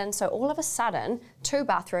toilet added in. So all of a sudden, 2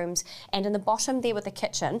 bathrooms, and in the bottom there with the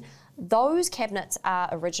kitchen, Those cabinets are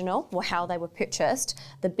original, or how they were purchased.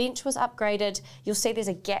 The bench was upgraded. You'll see there's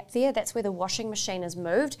a gap there. That's where the washing machine is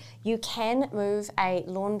moved. You can move a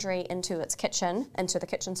laundry into the kitchen,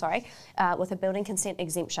 with a building consent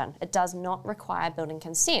exemption. It does not require building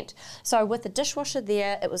consent. So with the dishwasher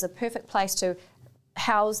there, it was a perfect place to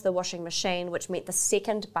house the washing machine, which meant the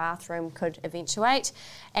second bathroom could eventuate.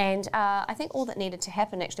 And I think all that needed to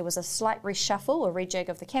happen actually was a slight reshuffle or rejig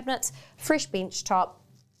of the cabinets, fresh bench top,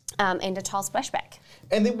 and a tile splashback.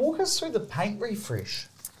 And then walk us through the paint refresh.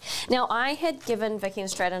 Now, I had given Vicky and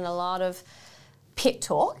Stratton a lot of pep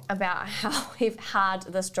talk about how hard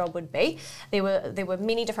this job would be. There were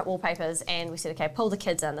many different wallpapers, and we said, okay, pull the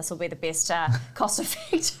kids in. This will be the best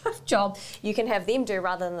cost-effective job you can have them do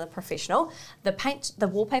rather than the professional. The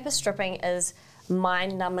wallpaper stripping is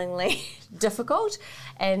mind-numbingly difficult,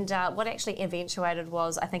 and what actually eventuated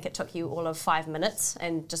was, I think it took you all of 5 minutes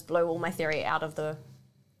and just blew all my theory out of the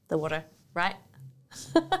water, right?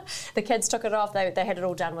 The kids took it off. They had it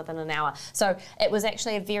all done within an hour. So it was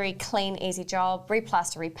actually a very clean, easy job.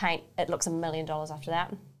 Replaster, repaint. It looks $1 million after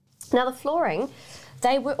that. Now the flooring,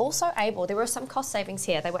 they were also able, there were some cost savings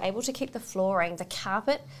here. They were able to keep the flooring. The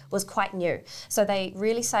carpet was quite new. So they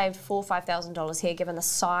really saved $4,000 or $5,000 here given the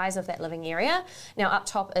size of that living area. Now up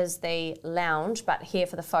top is the lounge, but here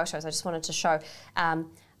for the photos, I just wanted to show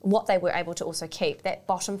what they were able to also keep. That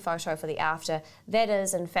bottom photo for the after, that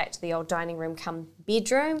is in fact the old dining room come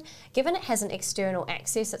bedroom. Given it has an external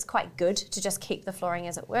access, it's quite good to just keep the flooring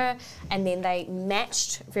as it were. And then they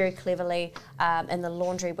matched very cleverly in the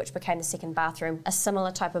laundry, which became the second bathroom, a similar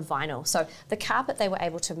type of vinyl. So the carpet they were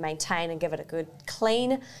able to maintain and give it a good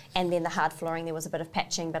clean, and then the hard flooring, there was a bit of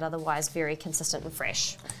patching, but otherwise very consistent and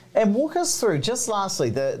fresh. And walk us through, just lastly,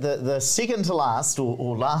 the second to last,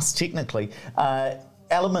 or last technically,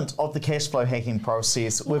 element of the cash flow hacking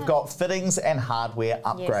process. We've got fittings and hardware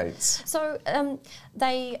upgrades. Yes. So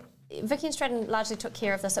Vicky and Stratton largely took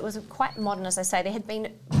care of this. It was quite modern, as I say. There had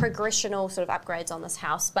been progressional sort of upgrades on this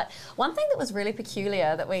house, but one thing that was really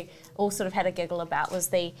peculiar that we all sort of had a giggle about was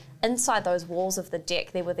the inside those walls of the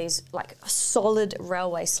deck. There were these like solid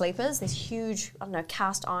railway sleepers, these huge, I don't know,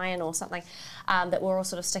 cast iron or something that were all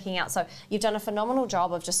sort of sticking out. So you've done a phenomenal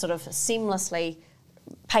job of just sort of seamlessly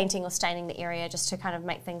painting or staining the area just to kind of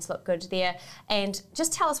make things look good there. And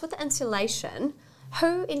just tell us, with the insulation,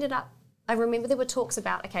 who ended up, I remember there were talks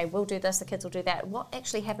about, okay, we'll do this, the kids will do that. What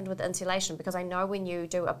actually happened with the insulation? Because I know when you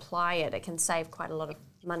do apply it, it can save quite a lot of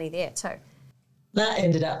money there too. That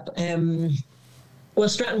ended up,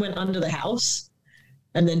 Stratton went under the house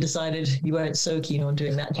and then decided you weren't so keen on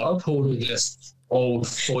doing that job. I pulled this old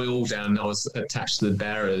foil down that was attached to the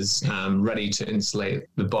bearers, ready to insulate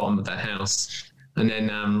the bottom of the house. And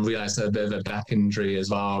then realised I had a bit of a back injury as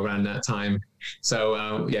well around that time.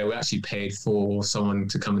 So, we actually paid for someone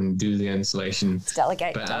to come and do the insulation.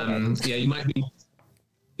 Delegate. You might be,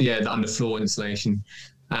 the underfloor insulation.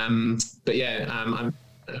 Are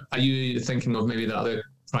you thinking of maybe the other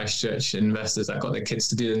Christchurch investors that got their kids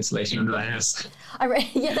to do the insulation under the house?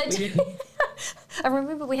 They did. I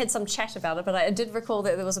remember we had some chat about it, but I did recall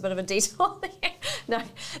that there was a bit of a detour there. No,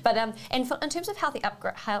 but in terms of healthy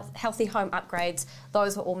home upgrades,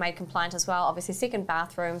 those were all made compliant as well. Obviously, second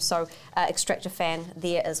bathroom, so extractor fan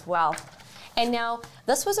there as well. And now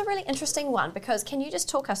this was a really interesting one because can you just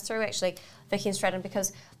talk us through actually, Vicky and Stratton,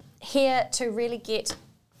 because here to really get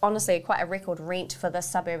honestly quite a record rent for the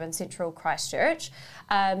suburban central Christchurch,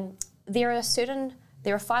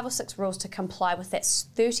 there are 5 or 6 rules to comply with that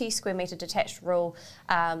 30 square metre detached rule.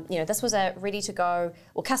 This was a ready to go,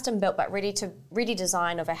 or custom built, but ready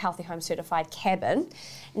design of a healthy home certified cabin.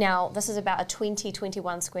 Now, this is about a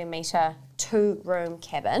 21 square metre 2-room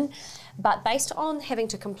cabin, but based on having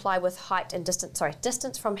to comply with height and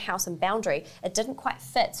distance from house and boundary, it didn't quite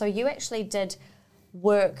fit. So you actually did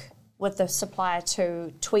work with the supplier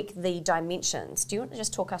to tweak the dimensions. Do you want to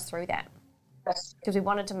just talk us through that? Because we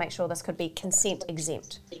wanted to make sure this could be consent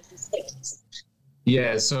exempt.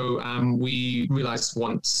 Yeah, so we realised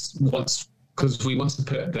once, because we wanted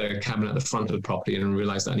to put the cabin at the front of the property and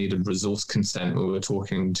realised that I needed resource consent when we were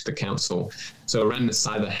talking to the council. So around the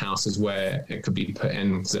side of the house is were it could be put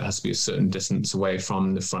in because it has to be a certain distance away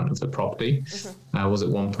from the front of the property. Mm-hmm. Was it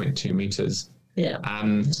 1.2 metres? Yeah.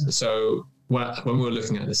 So when we were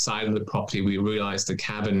looking at the side of the property, we realised the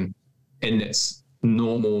cabin in its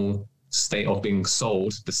normal state of being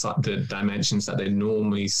sold, the dimensions that they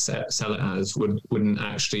normally sell it as wouldn't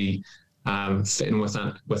actually fit in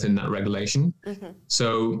within that regulation. Mm-hmm.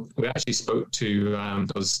 So we actually spoke to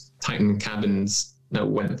those Titan cabins that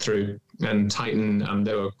went through, and Titan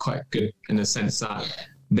they were quite good in the sense that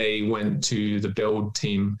they went to the build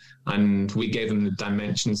team and we gave them the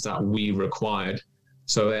dimensions that we required.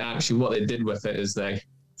 So they actually, what they did with it is they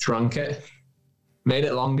shrunk it, made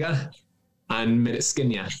it longer, and made it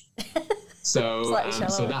skinnier. So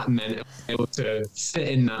so that meant it was able to fit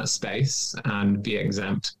in that space and be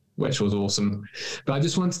exempt, which was awesome. But I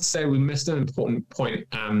just wanted to say we missed an important point.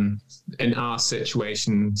 In our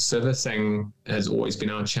situation, servicing has always been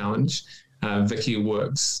our challenge. Vicky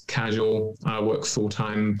works casual, I work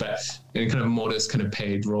full-time, but in kind of modest kind of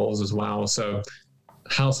paid roles as well. So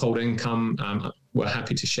household income, we're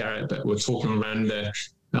happy to share it, but we're talking around the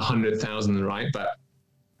 100,000, right? But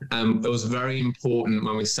it was very important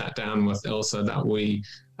when we sat down with Ilse that we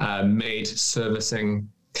made servicing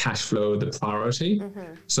cash flow the priority.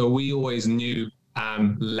 Mm-hmm. So we always knew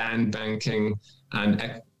land banking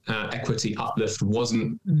and equity uplift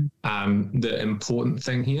wasn't the important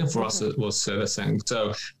thing here. For us, it was servicing.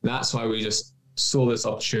 So that's why we just saw this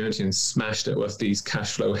opportunity and smashed it with these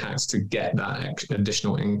cash flow hacks to get that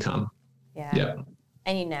additional income. Yeah. Yep.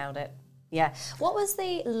 And you nailed it. Yeah. What was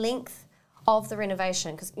the length of the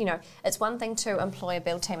renovation? Because, you know, it's one thing to employ a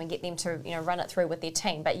build team and get them to, you know, run it through with their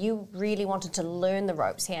team, but you really wanted to learn the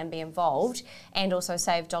ropes here and be involved and also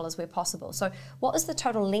save dollars where possible. So what is the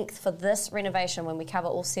total length for this renovation when we cover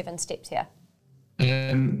all 7 steps here?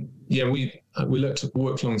 Yeah, we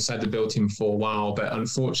worked alongside the build team for a while, but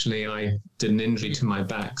unfortunately I did an injury to my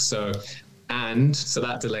back. So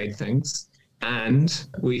that delayed things. And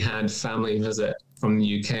we had family visit from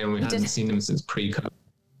the UK and we hadn't seen them since pre-COVID.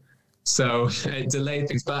 So it delayed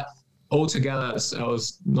things, but altogether it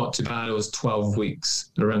was not too bad. It was 12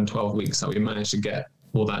 weeks, around 12 weeks that we managed to get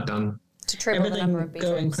all that done. To triple the number of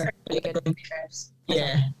bedrooms.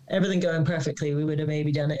 Yeah, everything going perfectly. We would have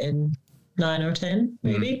maybe done it in 9 or 10,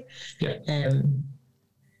 maybe.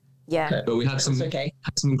 Yeah. But we had some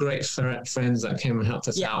great friends that came and helped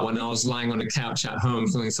us out when I was lying on the couch at home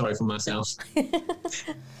feeling sorry for myself.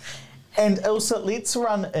 And Ilse, let's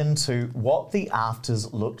run into what the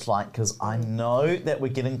afters looked like, because I know that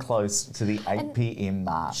we're getting close to the 8 p.m.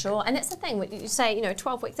 mark. Sure, and that's the thing. When you say,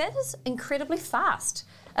 12 weeks, that is incredibly fast.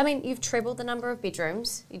 I mean, you've trebled the number of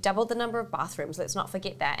bedrooms, you doubled the number of bathrooms, let's not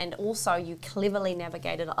forget that, and also you cleverly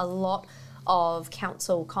navigated a lot of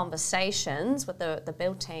council conversations with the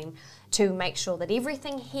build team to make sure that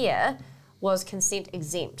everything here was consent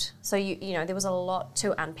exempt. So you know there was a lot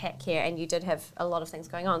to unpack here, and you did have a lot of things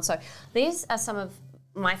going on. So these are some of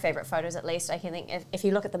my favourite photos, at least. I can think if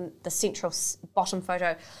you look at the central bottom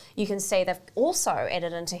photo, you can see they've also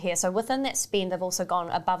added into here. So within that spend, they've also gone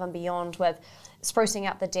above and beyond with sprucing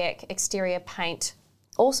up the deck, exterior paint,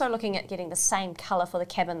 also looking at getting the same colour for the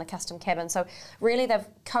cabin, the custom cabin. So really they've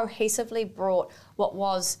cohesively brought what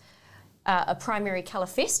was a primary colour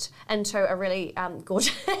fest into a really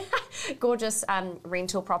gorgeous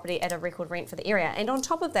rental property at a record rent for the area. And on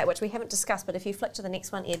top of that, which we haven't discussed, but if you flick to the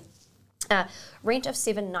next one, Ed, rent of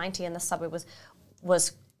 $790 in the suburb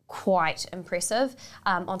was quite impressive.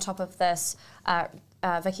 On top of this,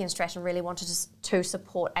 Vicky and Stratton really wanted to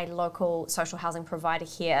support a local social housing provider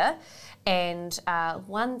here, and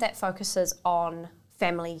one that focuses on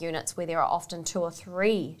family units where there are often 2 or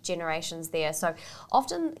 3 generations there. So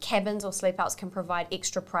often cabins or sleepouts can provide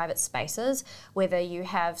extra private spaces, whether you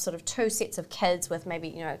have sort of 2 sets of kids with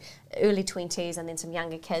maybe, early 20s and then some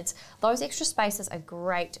younger kids. Those extra spaces are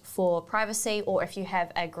great for privacy, or if you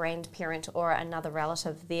have a grandparent or another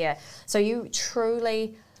relative there. So you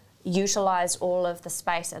truly utilised all of the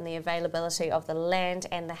space and the availability of the land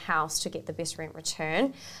and the house to get the best rent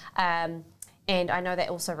return. And I know that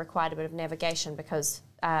also required a bit of navigation, because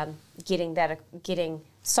getting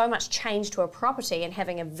so much change to a property and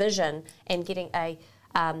having a vision and getting a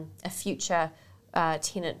future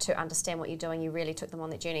tenant to understand what you're doing, you really took them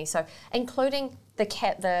on that journey. So including the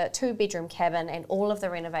 2-bedroom cabin and all of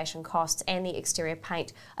the renovation costs and the exterior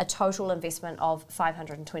paint, a total investment of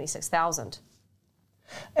 $526,000.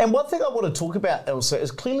 And one thing I want to talk about, Ilse,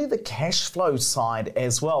 is clearly the cash flow side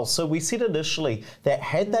as well. So we said initially that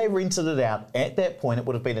had they rented it out at that point, it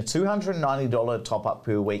would have been a $290 top-up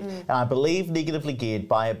per week, and I believe negatively geared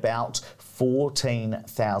by about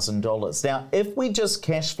 $14,000. Now, if we just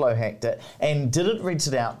cash flow hacked it and didn't rent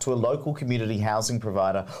it out to a local community housing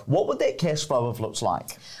provider, what would that cash flow have looked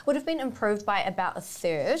like? Would have been improved by about a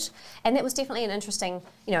third, and that was definitely an interesting,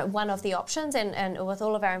 one of the options. And with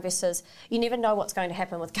all of our investors, you never know what's going to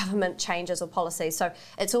happen with government changes or policies. So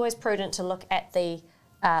it's always prudent to look at the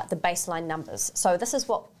baseline numbers. So this is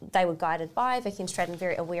what they were guided by. Vicky and Stratton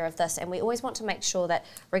very aware of this, and we always want to make sure that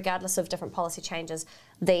regardless of different policy changes,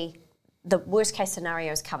 the the worst case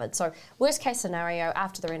scenario is covered. So worst case scenario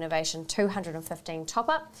after the renovation, 215 top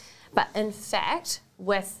up. But in fact,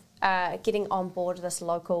 with getting on board this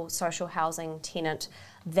local social housing tenant,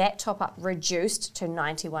 that top up reduced to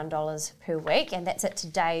 $91 per week, and that's at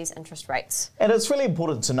today's interest rates. And it's really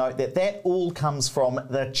important to note that that all comes from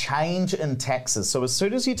the change in taxes. So as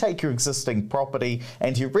soon as you take your existing property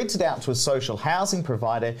and you rent it out to a social housing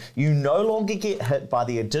provider, you no longer get hit by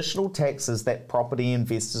the additional taxes that property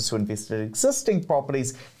investors who invest in existing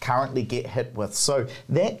properties currently get hit with. So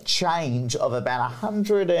that change of about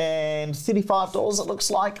 $135, it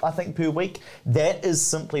looks like, I think, per week, that is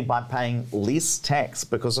simply by paying less tax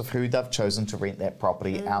because of who they've chosen to rent that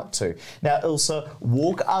property out to. Now, Ilse,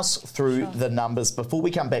 walk us through the numbers before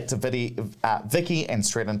we come back to Vicky and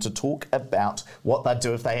Stratton to talk about what they'd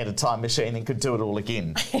do if they had a time machine and could do it all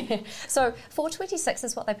again. So $426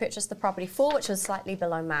 is what they purchased the property for, which was slightly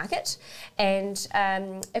below market. And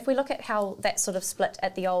if we look at how that sort of split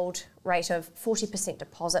at the old rate of 40%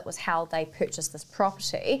 deposit was how they purchased this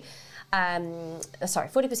property.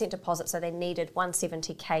 40% deposit, so they needed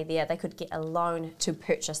 170k there. They could get a loan to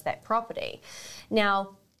purchase that property.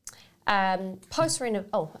 Now, post-renov...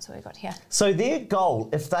 Oh, that's what we got here. So their goal,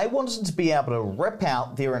 if they wanted to be able to rip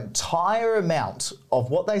out their entire amount of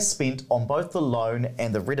what they spent on both the loan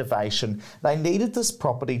and the renovation, they needed this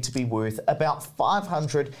property to be worth about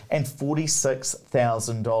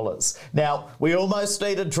 $546,000. Now, we almost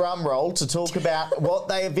need a drum roll to talk about what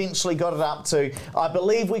they eventually got it up to. I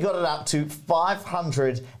believe we got it up to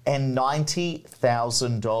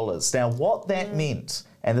 $590,000. Now, what that meant,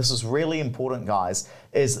 and this is really important, guys,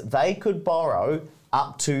 is they could borrow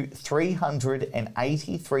up to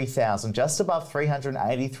 $383,000, just above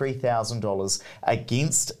 $383,000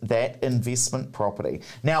 against that investment property.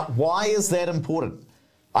 Now, why is that important?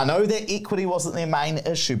 I know that equity wasn't their main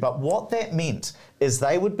issue, but what that meant is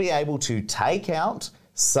they would be able to take out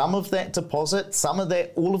some of that deposit,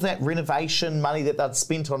 all of that renovation money that they'd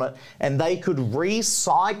spent on it, and they could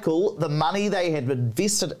recycle the money they had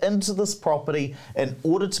invested into this property in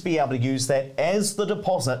order to be able to use that as the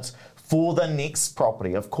deposit for the next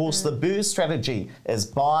property. Of course, the BRRRR strategy is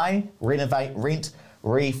buy, renovate, rent,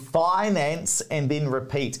 refinance, and then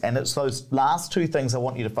repeat. And it's those last two things I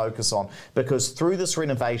want you to focus on, because through this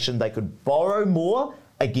renovation, they could borrow more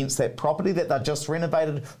against that property that they just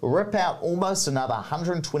renovated, rip out almost another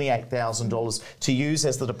 $128,000 to use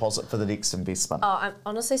as the deposit for the next investment. Oh, I'm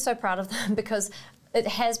honestly so proud of them because it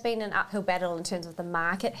has been an uphill battle in terms of the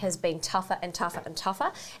market has been tougher and tougher and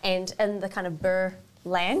tougher. And in the kind of BRRRR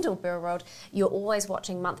land or BRRRR world, you're always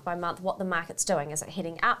watching month by month what the market's doing. Is it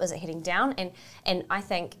heading up? Is it heading down? And I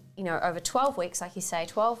think, you know, over 12 weeks, like you say,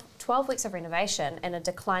 12 weeks of renovation in a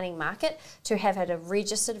declining market, to have had a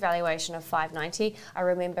registered valuation of 590. I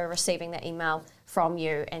remember receiving that email from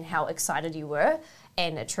you and how excited you were.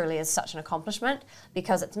 And it truly is such an accomplishment,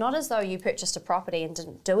 because it's not as though you purchased a property and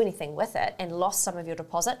didn't do anything with it and lost some of your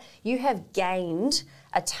deposit. You have gained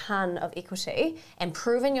a ton of equity and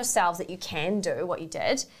proven yourselves that you can do what you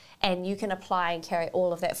did, and you can apply and carry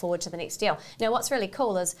all of that forward to the next deal. Now, what's really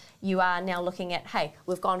cool is you are now looking at, hey,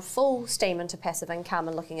 we've gone full steam into passive income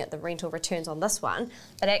and looking at the rental returns on this one,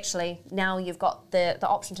 but actually now you've got the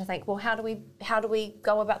option to think, well, how do we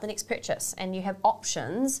go about the next purchase? And you have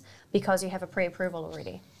options because you have a pre-approval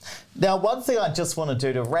already. Now, one thing I just want to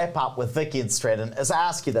do to wrap up with Vicky and Stratton is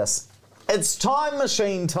ask you this. It's time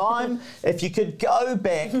machine time. If you could go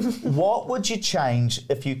back, what would you change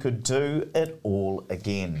if you could do it all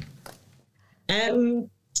again?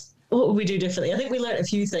 What would we do differently? I think we learnt a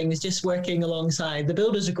few things just working alongside. The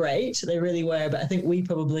builders are great, they really were, but I think we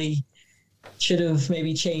probably should have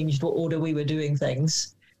maybe changed what order we were doing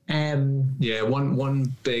things.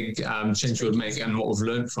 One big change we would make, and what we've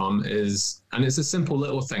learned from is, and it's a simple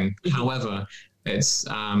little thing, however, it's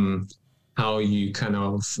how you kind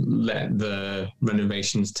of let the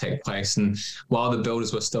renovations take place. And while the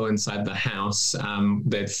builders were still inside the house,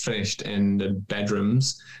 they'd finished in the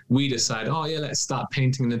bedrooms, we decided, let's start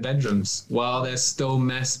painting the bedrooms while there's still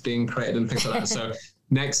mess being created and things like that. So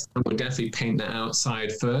next time we'll definitely paint the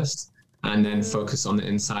outside first and then focus on the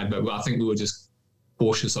inside. But I think we were just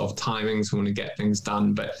cautious of timings. We want to get things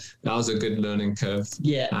done, but that was a good learning curve at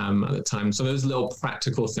the time. So those little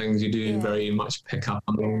practical things you do very much pick up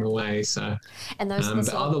along the way. So, and those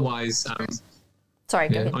but otherwise, sorry,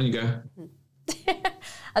 go ahead. On you go. I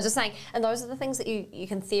was just saying, and those are the things that you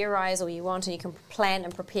can theorise all you want, and you can plan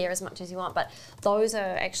and prepare as much as you want, but those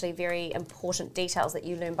are actually very important details that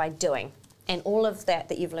you learn by doing. And all of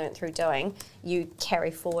that you've learned through doing, you carry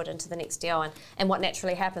forward into the next deal. And what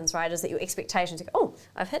naturally happens, right, is that your expectations,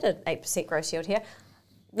 I've hit an 8% gross yield here.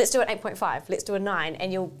 let's do an 8.5, let's do a 9,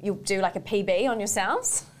 and you'll do like a PB on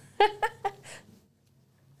yourselves.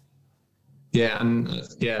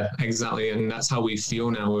 Yeah, exactly. And that's how we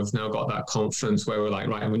feel now. We've now got that confidence where we're like,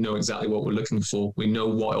 right, we know exactly what we're looking for. We know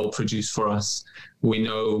what it'll produce for us. We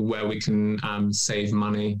know where we can save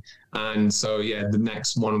money. And so, yeah, the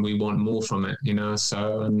next one, we want more from it,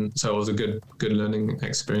 So it was a good learning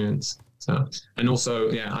experience. So, and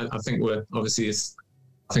also, yeah, I think we'll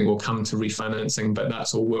come to refinancing, but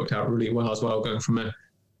that's all worked out really well as well, going from a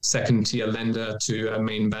second tier lender to a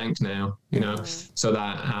main bank now, so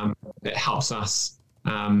that it helps us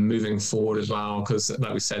moving forward as well, because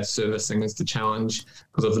like we said, servicing is the challenge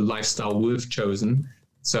because of the lifestyle we've chosen.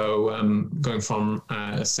 So going from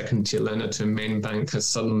a second tier lender to a main bank has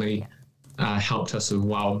suddenly helped us as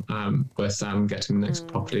well with getting the next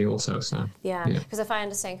property also. So because if I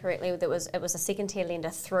understand correctly, it was a second tier lender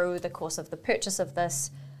through the course of the purchase of this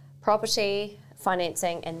property,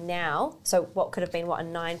 financing, and now, so what could have been, a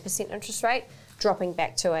 9% interest rate, dropping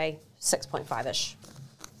back to a 6.5-ish.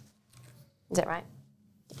 Is that right?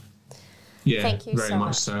 Yeah, thank you very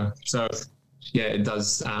much so. So, yeah, it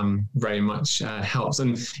does very much helps.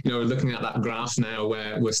 And, looking at that graph now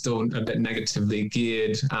where we're still a bit negatively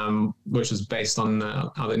geared, which is based on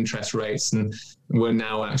other interest rates, and we're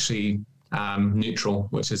now actually neutral,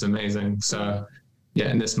 which is amazing. So, yeah,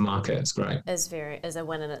 in this market, it's great. Is a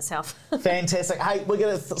win in itself. Fantastic. Hey, we're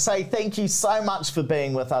going to say thank you so much for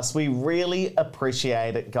being with us. We really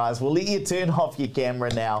appreciate it, guys. We'll let you turn off your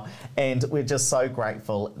camera now, and we're just so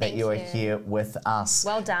grateful that you are here with us.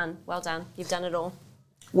 Well done. Well done. You've done it all.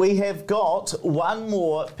 We have got one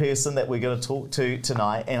more person that we're going to talk to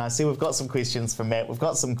tonight, and I see we've got some questions from Matt. We've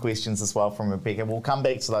got some questions as well from Rebecca. We'll come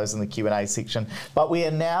back to those in the Q&A section. But we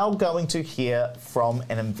are now going to hear from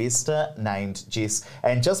an investor named Jess.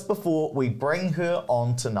 And just before we bring her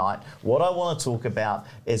on tonight, what I want to talk about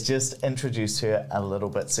is just introduce her a little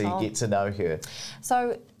bit so you get to know her.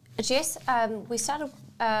 So, Jess, we started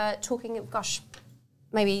talking,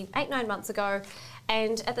 maybe 8-9 months ago.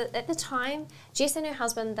 And at the time, Jess and her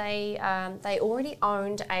husband, they already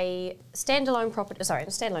owned a standalone property.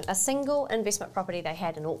 A single investment property they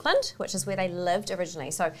had in Auckland, which is where they lived originally.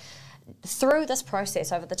 So, through this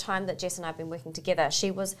process, over the time that Jess and I have been working together,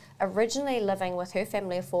 she was originally living with her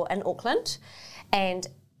family of 4 in Auckland, and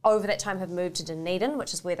over that time have moved to Dunedin,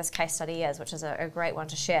 which is where this case study is, which is a great one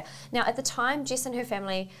to share. Now, at the time, Jess and her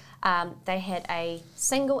family, they had a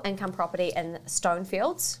single income property in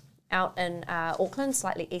Stonefields, out in Auckland,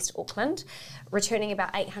 slightly east Auckland, returning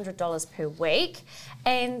about $800 per week.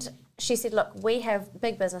 And she said, look, we have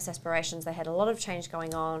big business aspirations. They had a lot of change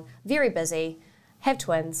going on, very busy, have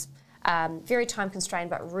twins, very time constrained,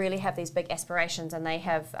 but really have these big aspirations, and they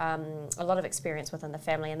have a lot of experience within the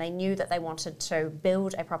family, and they knew that they wanted to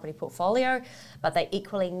build a property portfolio, but they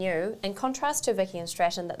equally knew, in contrast to Vicky and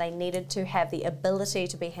Stratton, that they needed to have the ability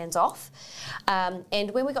to be hands-off.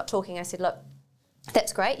 And when we got talking, I said, look,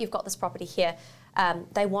 that's great, you've got this property here.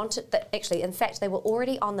 They wanted that, actually, in fact, they were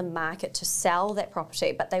already on the market to sell that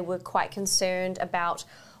property, but they were quite concerned about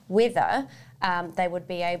whether they would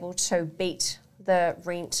be able to beat the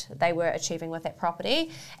rent they were achieving with that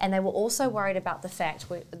property. And they were also worried about the fact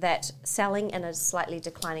that selling in a slightly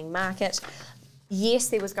declining market, yes,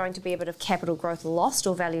 there was going to be a bit of capital growth lost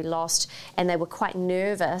or value lost, and they were quite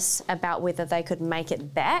nervous about whether they could make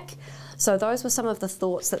it back. So those were some of the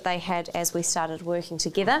thoughts that they had as we started working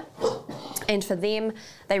together. And for them,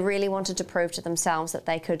 they really wanted to prove to themselves that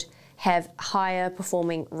they could have higher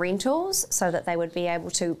performing rentals so that they would be able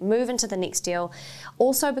to move into the next deal.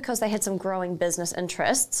 Also, because they had some growing business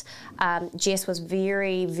interests, Jess was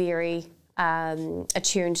very, very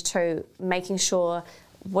attuned to making sure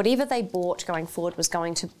whatever they bought going forward was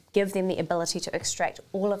going to give them the ability to extract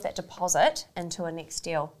all of that deposit into a next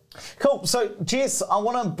deal. Cool. So, Jess, I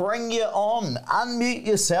want to bring you on. Unmute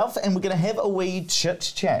yourself, and we're going to have a wee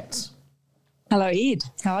chit-chat. Hello, Ed.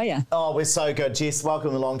 How are you? Oh, we're so good, Jess.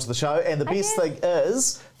 Welcome along to the show. And the best thing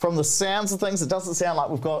is, from the sounds of things, it doesn't sound like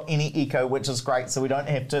we've got any echo, which is great, so we don't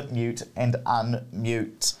have to mute and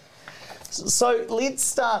unmute. So let's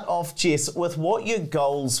start off, Jess, with what your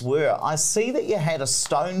goals were. I see that you had a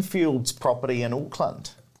Stonefields property in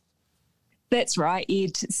Auckland. That's right,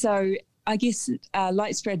 Ed. So I guess,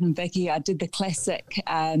 like Stratton and Vicky, I did the classic,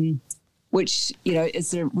 which,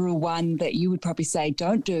 is a rule one that you would probably say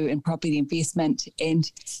don't do in property investment, and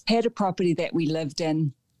had a property that we lived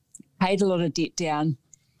in, paid a lot of debt down,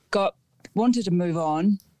 wanted to move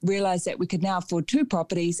on, realised that we could now afford 2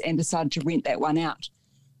 properties and decided to rent that one out.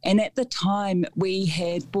 And at the time, we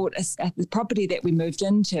had bought the property that we moved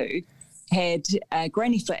into had a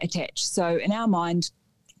granny flat attached. So in our mind,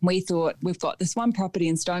 we thought, we've got this one property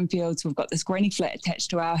in Stonefields, we've got this granny flat attached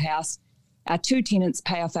to our house, our 2 tenants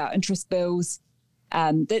pay off our interest bills.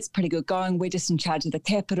 That's pretty good going. We're just in charge of the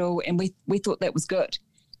capital, and we thought that was good.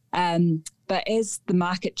 But as the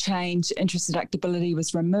market changed, interest deductibility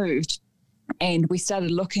was removed, and we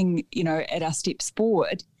started looking, at our steps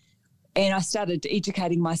forward. And I started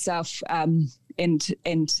educating myself, and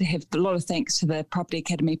have a lot of thanks to the Property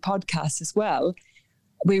Academy podcast as well.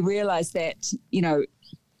 We realised that,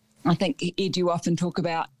 I think, Ed, you often talk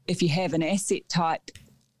about if you have an asset type,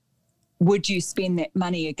 would you spend that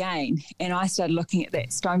money again? And I started looking at that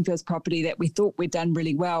Stonefields property that we thought we'd done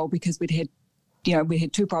really well because we had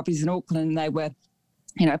 2 properties in Auckland and they were,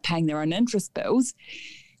 paying their own interest bills.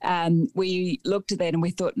 We looked at that and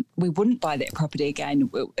we thought we wouldn't buy that property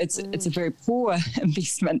again. It's a very poor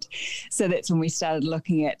investment. So that's when we started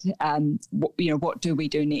looking at, what do we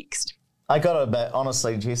do next? I got to admit,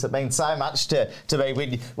 honestly, Jess, it means so much to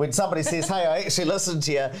me when somebody says, hey, I actually listened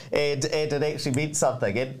to you and it actually meant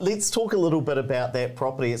something. And let's talk a little bit about that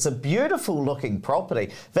property. It's a beautiful looking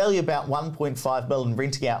property, value about 1.5 million,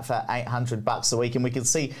 renting out for $800 a week. And we can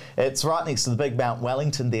see it's right next to the big Mount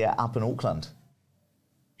Wellington there up in Auckland.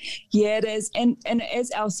 Yeah, it is. And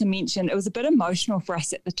as Ilse mentioned, it was a bit emotional for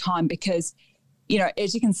us at the time because,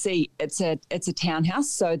 as you can see, it's a townhouse,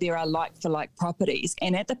 so there are like-for-like properties.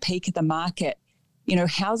 And at the peak of the market,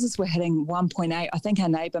 houses were hitting 1.8. I think our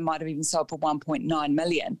neighbour might have even sold for 1.9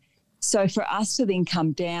 million. So for us to then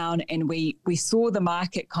come down and we saw the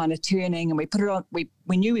market kind of turning and we put it on, we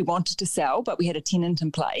knew we wanted to sell, but we had a tenant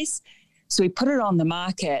in place. So we put it on the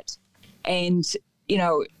market and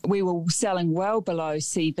we were selling well below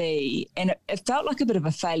CV, and it felt like a bit of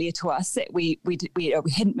a failure to us that we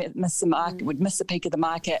hadn't missed the market, we'd missed the peak of the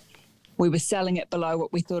market. We were selling it below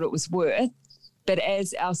what we thought it was worth. But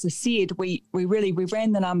as Ilse said, we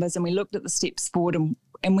ran the numbers and we looked at the steps forward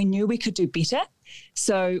and we knew we could do better.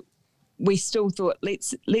 So we still thought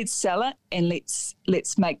let's sell it and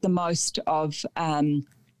let's make the most of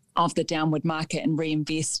the downward market and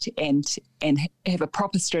reinvest and have a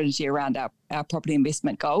proper strategy around our property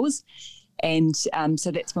investment goals. And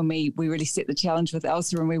so that's when we really set the challenge with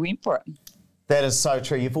Ilse and we went for it. That is so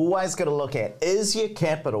true. You've always got to look at, is your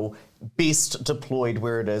capital best deployed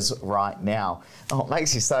where it is right now? Oh, it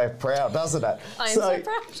makes you so proud, doesn't it? I'm so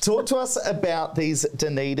proud. Talk to us about these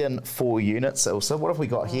Dunedin 4 units, Ilse. What have we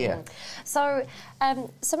got here? So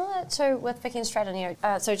similar to with Vicky and Stratton,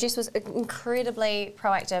 so Jess was incredibly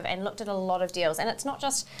proactive and looked at a lot of deals. And it's not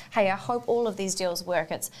just, hey, I hope all of these deals work.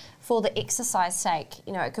 It's for the exercise sake.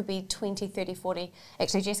 It could be 20, 30, 40.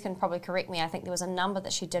 Actually, Jess can probably correct me. I think there was a number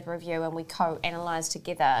that she did review and we co-analysed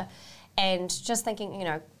together. And just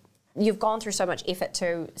thinking, you've gone through so much effort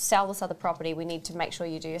to sell this other property, we need to make sure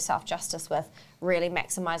you do yourself justice with really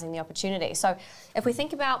maximising the opportunity. So if we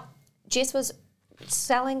think about, Jess was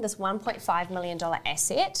selling this $1.5 million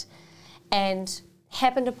asset and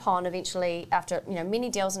happened upon eventually, after many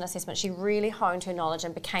deals and assessments, she really honed her knowledge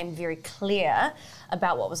and became very clear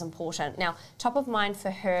about what was important. Now, top of mind for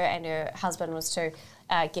her and her husband was to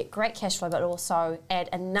get great cash flow, but also add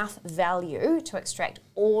enough value to extract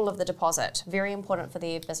all of the deposit. Very important for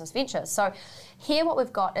their business ventures. So here what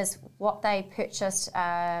we've got is what they purchased,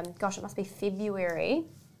 it must be February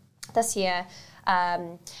this year,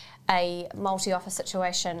 a multi-offer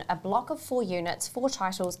situation, a block of 4 units, 4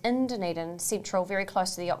 titles in Dunedin, central, very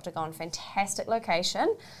close to the Octagon, fantastic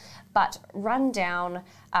location, but run down,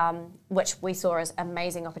 which we saw as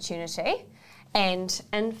amazing opportunity. And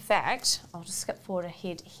in fact, I'll just skip forward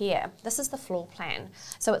ahead here. This is the floor plan.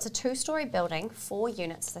 So it's a 2-storey building, 4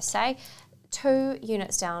 units, they say, 2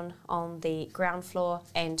 units down on the ground floor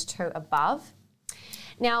and 2 above.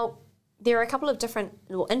 Now, there are a couple of different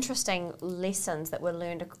interesting lessons that were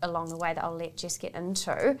learned along the way that I'll let Jess get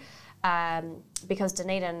into, because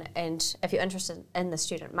Dunedin, and if you're interested in the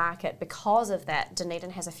student market, because of that,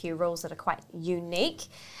 Dunedin has a few rules that are quite unique,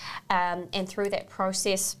 and through that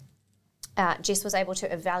process, Jess was able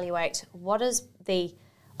to evaluate what is the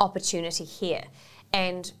opportunity here.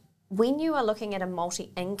 And when you are looking at a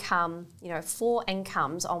multi-income, 4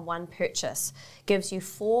 incomes on one purchase, gives you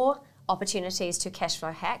 4 opportunities to cash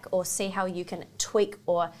flow hack or see how you can tweak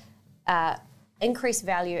or increase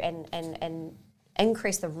value and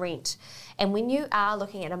increase the rent. And when you are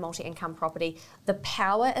looking at a multi-income property, the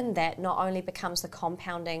power in that not only becomes the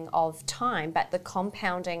compounding of time, but the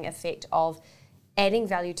compounding effect of adding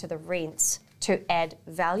value to the rents to add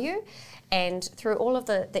value. And through all of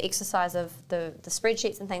the exercise of the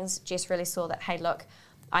spreadsheets and things, Jess really saw that, hey, look,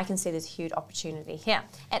 I can see there's a huge opportunity here.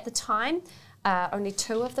 At the time, only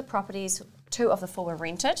 2 of the properties, 2 of the 4 were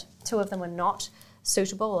rented. 2 of them were not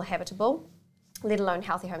suitable or habitable. let alone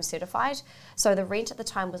Healthy Home certified. So the rent at the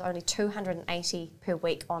time was only $280 per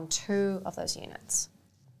week on 2 of those units.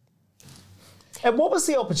 And what was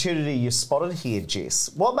the opportunity you spotted here, Jess?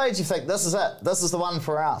 What made you think this is it? This is the one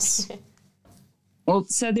for us? Well,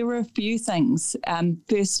 so there were a few things.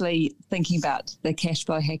 Firstly, thinking about the cash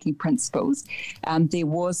flow hacking principles, there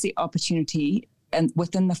was the opportunity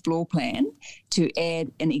within the floor plan to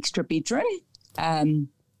add an extra bedroom.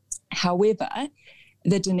 However,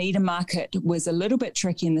 the Dunedin market was a little bit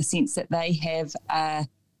tricky in the sense that they have a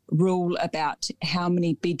rule about how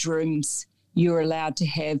many bedrooms you're allowed to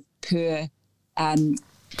have per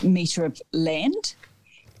metre of land.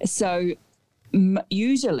 So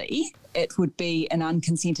usually it would be an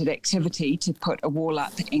unconsented activity to put a wall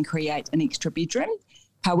up and create an extra bedroom.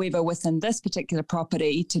 However, within this particular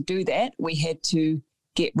property, to do that, we had to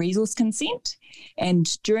get resource consent. And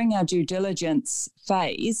during our due diligence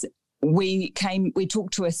phase, we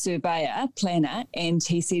talked to a surveyor, planner, and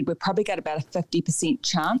he said we're probably got about a 50%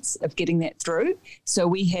 chance of getting that through. So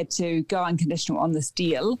we had to go unconditional on this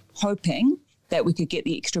deal, hoping that we could get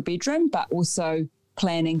the extra bedroom, but also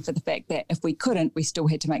planning for the fact that if we couldn't, we still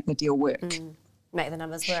had to make the deal work. Make the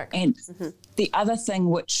numbers work. And the other thing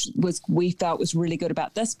we felt was really good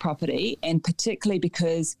about this property, and particularly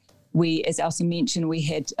because we, as Ilse mentioned, we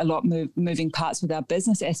had a lot moving parts with our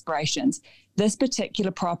business aspirations. This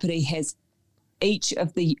particular property has each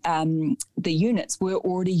of the units were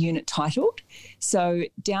already unit titled. So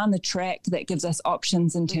down the track, that gives us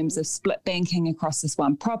options in terms of split banking across this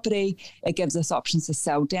one property. It gives us options to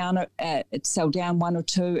sell down one or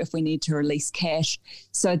two if we need to release cash.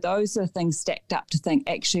 So those are things stacked up to think,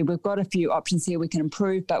 actually, we've got a few options here we can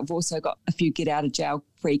improve, but we've also got a few get out of jail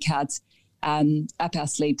free cards up our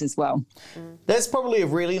sleeves as well. That's probably a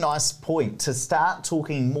really nice point to start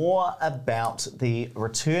talking more about the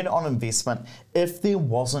return on investment if there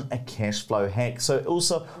wasn't a cash flow hack. So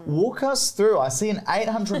also walk us through. I see an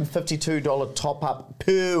 $852 top up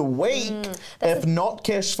per week if not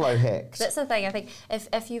cash flow hacked. That's the thing. I think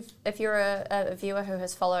if you're a viewer who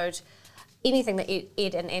has followed anything that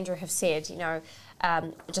Ed and Andrew have said,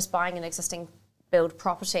 just buying an existing build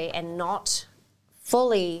property and not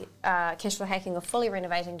fully cash flow hacking or fully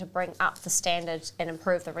renovating to bring up the standard and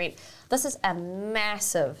improve the rent. This is a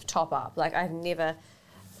massive top up. Like, I've never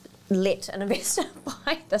let an investor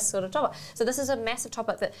buy this sort of top up. So this is a massive top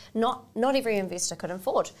up that not every investor could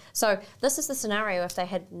afford. So this is the scenario if they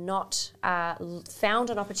had not found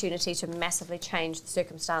an opportunity to massively change the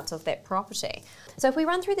circumstance of that property. So if we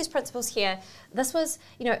run through these principles here, this was,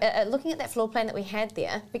 looking at that floor plan that we had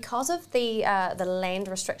there, because of the land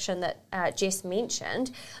restriction that Jess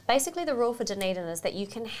mentioned, basically the rule for Dunedin is that you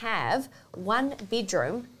can have 1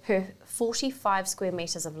 bedroom per 45 square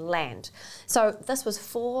metres of land. So this was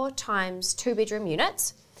 4 times 2 bedroom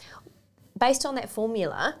units. Based on that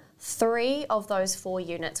formula, 3 of those 4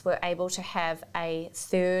 units were able to have a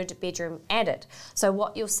 3rd bedroom added. So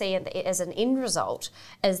what you'll see as an end result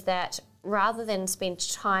is that rather than spend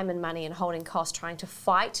time and money and holding costs trying to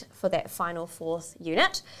fight for that final 4th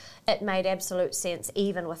unit, it made absolute sense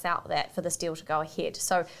even without that for this deal to go ahead.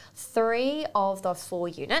 So 3 of the 4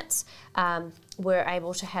 units were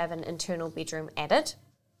able to have an internal bedroom added.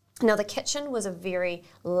 Now, the kitchen was a very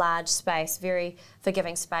large space, very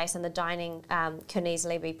forgiving space, and the dining can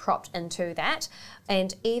easily be propped into that.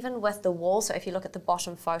 And even with the wall, so if you look at the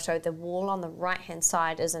bottom photo, the wall on the right-hand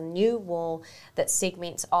side is a new wall that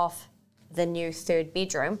segments off the new 3rd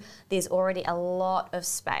bedroom. There's already a lot of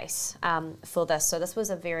space for this. So this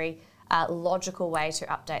was a very logical way to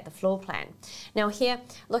update the floor plan. Now here,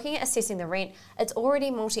 looking at assessing the rent, it's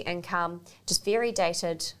already multi-income, just very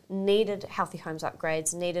dated, needed healthy homes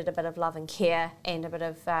upgrades, needed a bit of love and care and a bit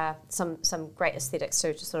of some great aesthetics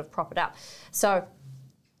to sort of prop it up. So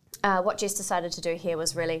what Jess decided to do here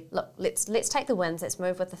was really, look, let's take the wins, let's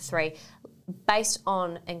move with the 3, based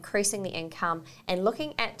on increasing the income and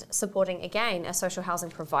looking at supporting, again, a social housing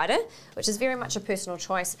provider, which is very much a personal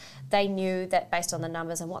choice. They knew that based on the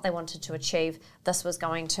numbers and what they wanted to achieve, this was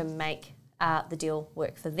going to make the deal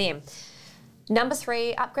work for them. Number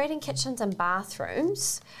 3, upgrading kitchens and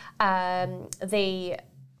bathrooms. They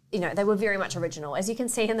were very much original, as you can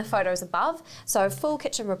see in the photos above. So full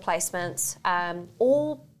kitchen replacements,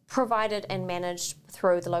 all provided and managed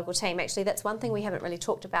through the local team. Actually, that's one thing we haven't really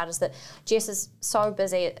talked about, is that Jess is so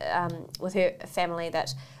busy with her family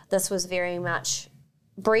that this was very much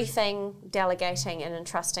briefing, delegating and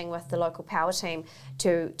entrusting with the local power team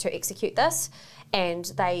to execute this. And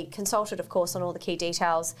they consulted, of course, on all the key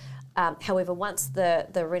details. However, once the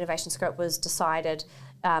renovation scope was decided,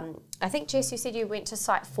 I think, Jess, you said you went to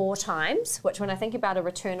site 4 times, which when I think about a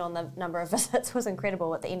return on the number of visits was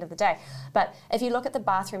incredible at the end of the day. But if you look at the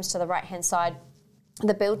bathrooms to the right-hand side,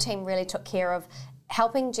 the build team really took care of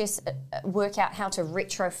helping Jess work out how to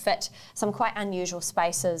retrofit some quite unusual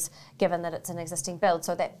spaces given that it's an existing build.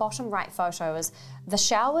 So that bottom right photo is the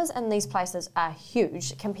showers in these places are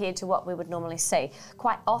huge compared to what we would normally see.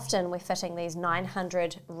 Quite often we're fitting these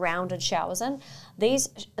 900 rounded showers in. These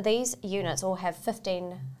units all have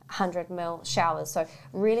 1500mm showers, so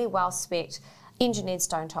really well spec'd, engineered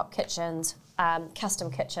stone-top kitchens, custom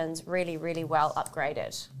kitchens, really, really well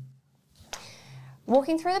upgraded.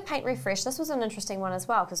 Walking through the paint refresh, this was an interesting one as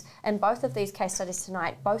well, because in both of these case studies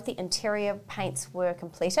tonight, both the interior paints were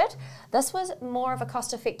completed. This was more of a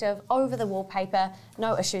cost-effective, over-the-wall paper,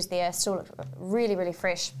 no issues there, still looked really, really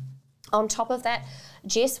fresh. On top of that,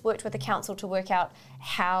 Jess worked with the council to work out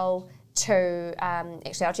how to,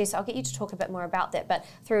 Jess, I'll get you to talk a bit more about that, but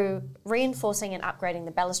through reinforcing and upgrading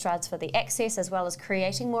the balustrades for the access, as well as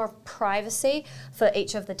creating more privacy for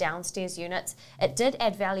each of the downstairs units, it did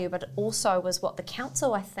add value, but it also was what the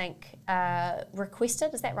council, I think,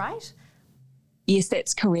 requested. Is that right? Yes,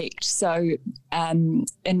 that's correct. So,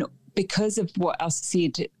 because of what Elsa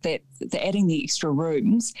said, that adding the extra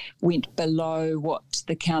rooms went below what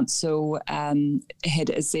the council had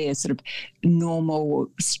as their sort of normal,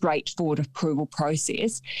 straightforward approval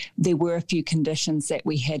process, there were a few conditions that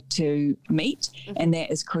we had to meet, and that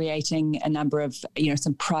is creating a number of,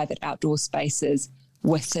 some private outdoor spaces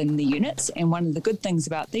within the units. And one of the good things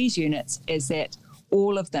about these units is that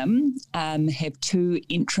all of them have 2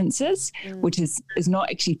 entrances, which is not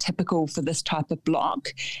actually typical for this type of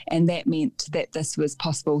block, and that meant that this was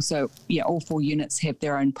possible. So, all 4 units have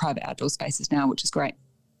their own private outdoor spaces now, which is great.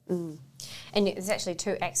 And there's actually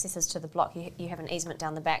 2 accesses to the block. You have an easement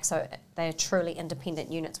down the back, so they're truly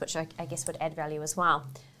independent units, which I guess would add value as well.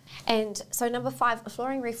 And so number 5,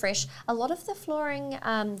 flooring refresh. A lot of the flooring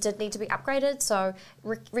did need to be upgraded. So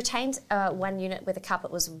retained one unit where the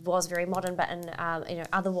carpet was very modern, but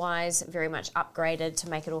otherwise very much upgraded to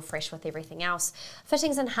make it all fresh with everything else.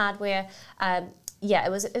 Fittings and hardware.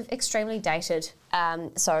 It was extremely dated.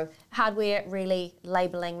 So hardware, really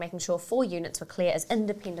labelling, making sure 4 units were clear as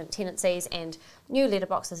independent tenancies, and new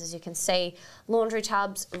letterboxes, as you can see. Laundry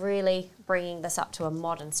tubs, really bringing this up to a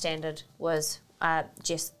modern standard was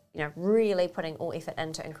just really putting all effort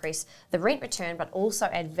in to increase the rent return, but also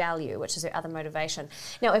add value, which is the other motivation.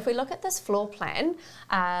 Now, if we look at this floor plan,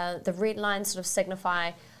 the red lines sort of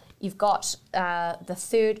signify you've got the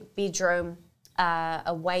 3rd bedroom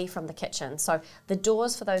away from the kitchen. So the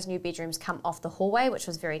doors for those new bedrooms come off the hallway, which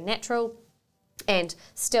was very natural. And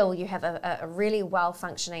still you have a really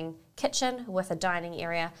well-functioning kitchen with a dining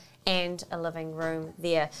area and a living room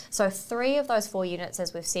there. So 3 of those 4 units,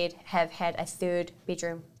 as we've said, have had a 3rd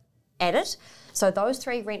bedroom added. So those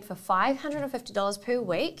 3 rent for $550 per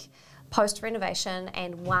week post-renovation,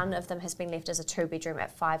 and 1 of them has been left as a 2-bedroom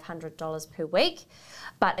at $500 per week.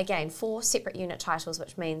 But again, 4 separate unit titles,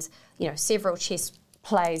 which means, several chess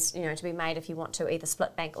plays, to be made if you want to either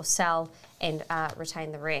split bank or sell and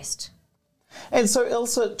retain the rest. And so,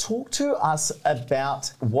 Ilse, talk to us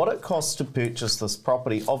about what it costs to purchase this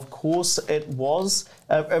property. Of course, it was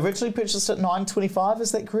originally purchased at $925,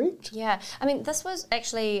 is that correct? Yeah, I mean, this was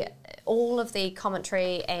actually all of the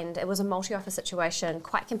commentary, and it was a multi-offer situation,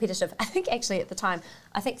 quite competitive. I think actually at the time,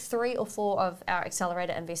 3 or 4 of our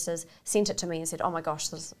accelerator investors sent it to me and said, "Oh my gosh,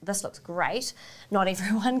 this looks great." Not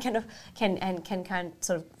everyone can kind of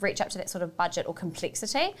sort of reach up to that sort of budget or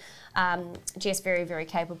complexity. Jess, very, very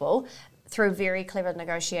capable. Through very clever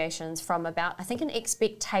negotiations from about, an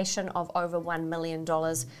expectation of over $1 million,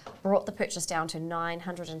 brought the purchase down to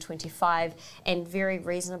 $925, and very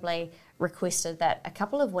reasonably requested that a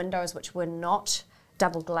couple of windows which were not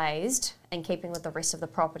double glazed, in keeping with the rest of the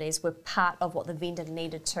properties, were part of what the vendor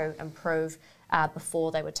needed to improve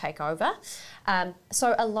before they would take over.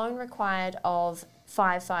 So a loan required of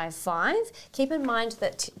 $555. Keep in mind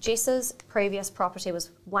that Jess's previous property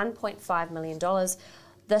was $1.5 million.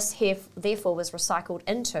 This here, therefore, was recycled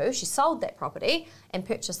into, she sold that property and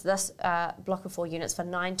purchased this block of 4 units for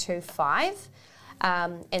 $925.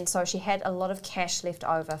 And so she had a lot of cash left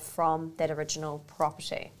over from that original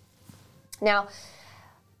property. Now,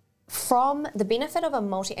 from the benefit of a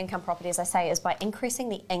multi-income property, as I say, is by increasing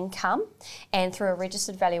the income, and through a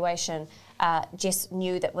registered valuation, Jess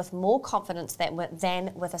knew that with more confidence than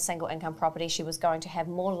with a single income property, she was going to have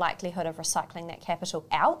more likelihood of recycling that capital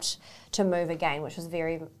out to move again, which was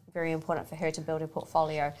very, very important for her to build her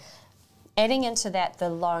portfolio. adding into that the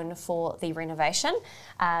loan for the renovation.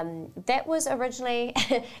 That was originally,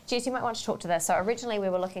 Jess, you might want to talk to this. So originally we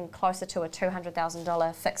were looking closer to a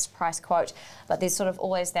 $200,000 fixed price quote, but there's sort of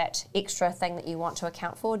always that extra thing that you want to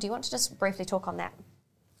account for. Do you want to just briefly talk on that?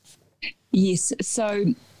 Yes. So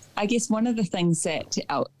I guess one of the things that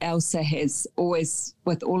Ilse has always,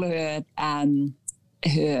 with all of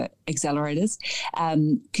her accelerators,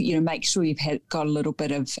 make sure you've got a little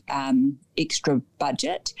bit of extra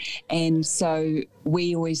budget. And so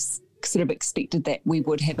we always sort of expected that we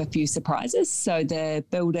would have a few surprises. So the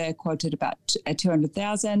builder quoted about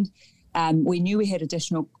 200,000. We knew we had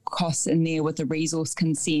additional costs in there with the resource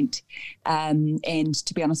consent. And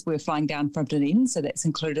to be honest, we were flying down from Dunedin, so that's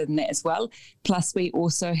included in that as well. Plus, we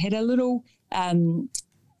also had a little,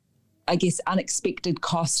 unexpected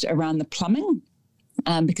cost around the plumbing.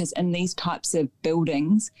 Because in these types of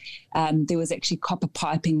buildings, there was actually copper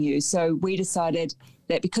piping used. So we decided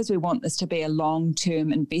that because we want this to be a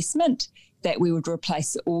long-term investment, that we would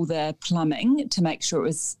replace all the plumbing to make sure it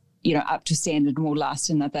was, up to standard and will last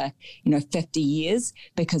another, 50 years,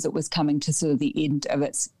 because it was coming to sort of the end of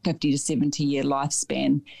its 50 to 70 year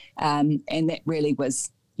lifespan. And that really was,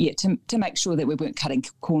 to make sure that we weren't cutting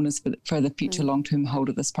corners for the future long-term hold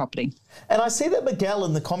of this property. And I see that Miguel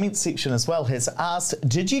in the comments section as well has asked,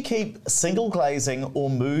 did you keep single glazing or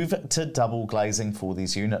move to double glazing for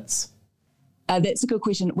these units? That's a good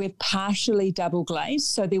question. We've partially double glazed,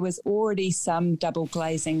 so there was already some double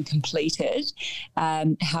glazing completed.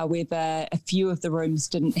 However, a few of the rooms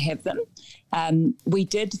didn't have them. We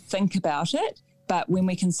did think about it, but when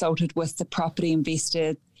we consulted with the property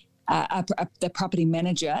investor, the property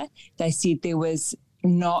manager, they said there was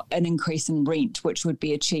not an increase in rent, which would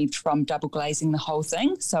be achieved from double glazing the whole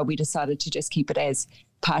thing. So we decided to just keep it as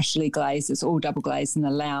partially glazed. It's all double glazed in the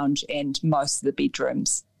lounge and most of the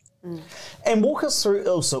bedrooms. And walk us through,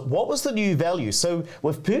 Ilse, what was the new value? So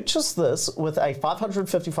we've purchased this with a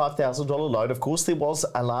 $555,000 loan. Of course, there was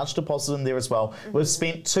a large deposit in there as well. We've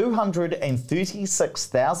spent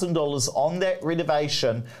 $236,000 on that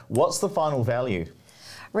renovation. What's the final value?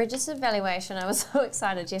 Registered valuation, I was so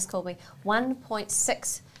excited, Jess called me,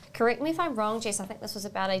 1.6. Correct me if I'm wrong, Jess, I think this was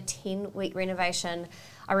about a 10-week renovation.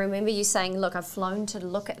 I remember you saying, look, I've flown to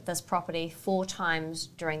look at this property 4 times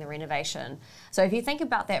during the renovation. So if you think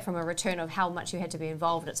about that from a return of how much you had to be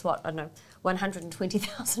involved, it's what, I don't know,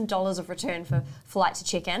 $120,000 of return for flight to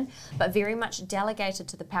check in, but very much delegated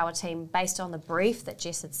to the power team based on the brief that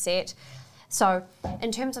Jess had set. So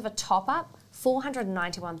in terms of a top-up,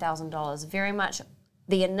 $491,000, very much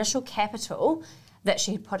the initial capital that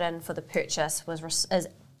she had put in for the purchase is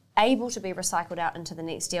able to be recycled out into the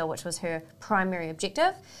next deal, which was her primary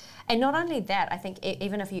objective. And not only that, I think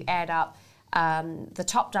even if you add up the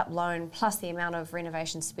topped up loan plus the amount of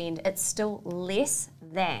renovation spend, it's still less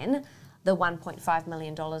than the $1.5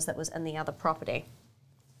 million that was in the other property.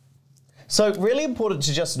 So really important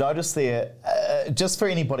to just notice there, just for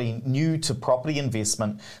anybody new to property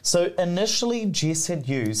investment. So initially Jess had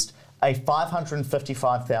used a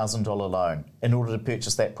 $555,000 loan in order to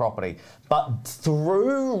purchase that property. But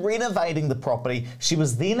through renovating the property, she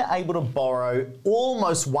was then able to borrow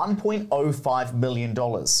almost $1.05 million.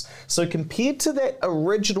 So compared to that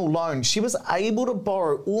original loan, she was able to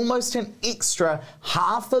borrow almost an extra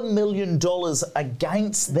 $500,000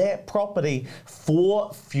 against that property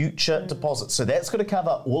for future deposits. So that's going to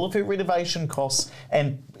cover all of her renovation costs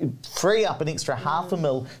and free up an extra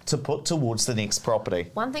 $500,000 to put towards the next property.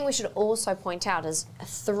 One thing we should also point out is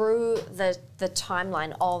through the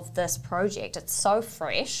timeline of this project, it's so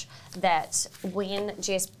fresh that when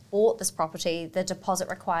Jess bought this property, the deposit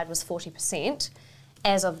required was 40%.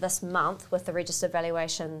 As of this month, with the registered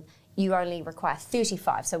valuation, you only require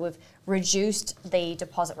 35%. So we've reduced the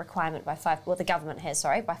deposit requirement by the government has,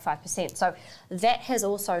 by 5%. So that has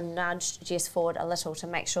also nudged Jess forward a little to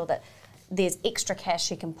make sure that there's extra cash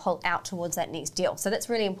she can pull out towards that next deal. So that's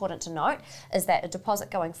really important to note, is that a deposit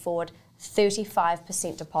going forward,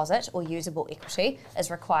 35% deposit or usable equity is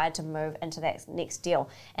required to move into that next deal.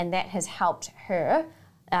 And that has helped her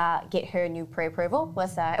get her new pre-approval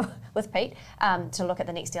with Pete to look at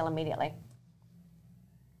the next deal immediately.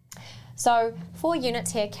 So 4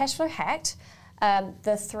 units here, cash flow hacked.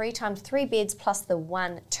 The 3 times 3 beds plus the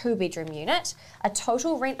 1 2-bedroom unit, a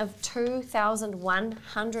total rent of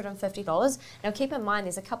 $2,150. Now keep in mind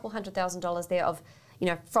there's a couple $100,000 there of,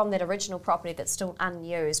 from that original property that's still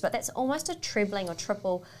unused, but that's almost a trebling or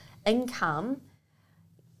triple income,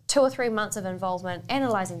 2 or 3 months of involvement,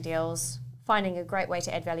 analysing deals, finding a great way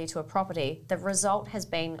to add value to a property, the result has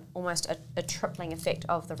been almost a tripling effect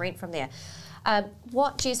of the rent from there.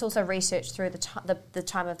 What Jess also researched through the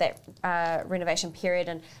time of that renovation period,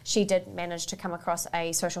 and she did manage to come across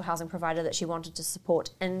a social housing provider that she wanted to support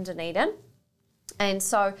in Dunedin. And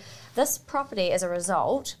so this property, as a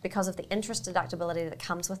result, because of the interest deductibility that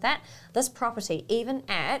comes with that, this property, even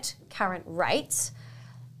at current rates,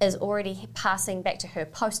 is already passing back to her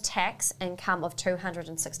post-tax income of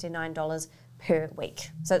 $269 per week.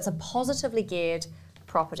 So it's a positively geared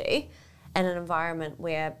property in an environment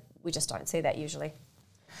where we just don't see that usually.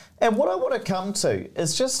 And what I want to come to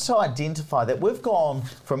is just to identify that we've gone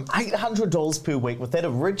from $800 per week with that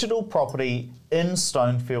original property in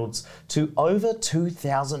Stonefields to over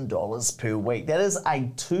 $2,000 per week. That is a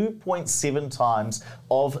 2.7 times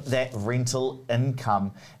of that rental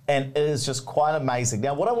income. And it is just quite amazing.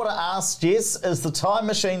 Now, what I want to ask Jess is the time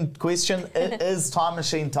machine question. It is time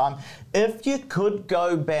machine time. If you could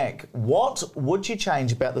go back, what would you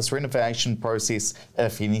change about this renovation process,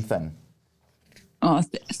 if anything? Oh,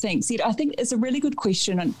 thanks, Ed. I think it's a really good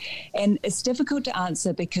question, and it's difficult to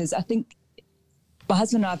answer because I think my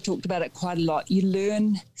husband and I have talked about it quite a lot. You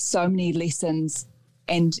learn so many lessons,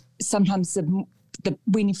 and sometimes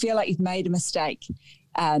when you feel like you've made a mistake,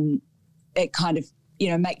 it kind of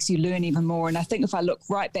makes you learn even more. And I think if I look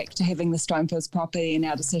right back to having the Stonefields property and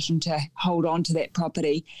our decision to hold on to that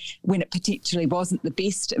property when it potentially wasn't the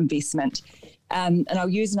best investment. And I'll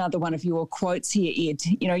use another one of your quotes here, Ed.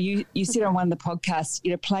 You said on one of the podcasts,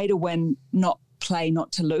 play to win, not play not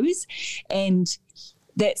to lose. And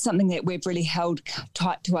that's something that we've really held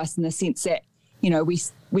tight to us in the sense that, we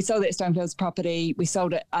sold that Stonefields property, we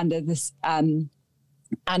sold it under this,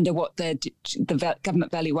 under what the government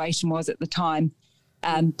valuation was at the time.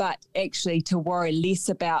 But actually to worry less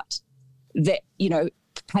about that,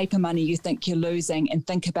 paper money you think you're losing and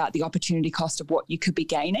think about the opportunity cost of what you could be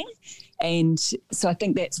gaining. And so I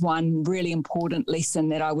think that's one really important lesson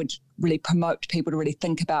that I would really promote people to really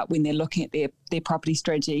think about when they're looking at their property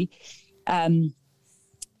strategy. I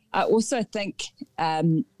also think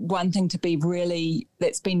one thing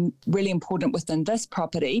that's been really important within this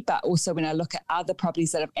property, but also when I look at other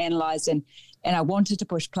properties that I've analysed and I wanted to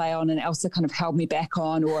push play on and Elsa kind of held me back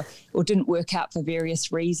on or didn't work out for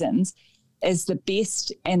various reasons, is the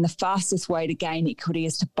best and the fastest way to gain equity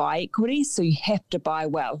is to buy equity. So you have to buy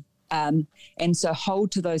well. And so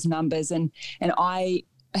hold to those numbers. And I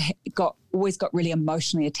always got really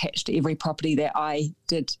emotionally attached to every property that I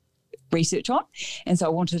did research on. And so I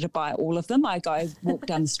wanted to buy all of them. I walk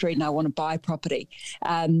down the street and I want to buy property.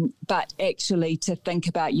 But actually to think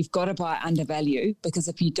about, you've got to buy under value, because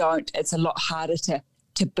if you don't, it's a lot harder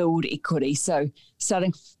to build equity. So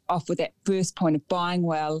starting off with that first point of buying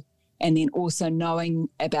well, and then also knowing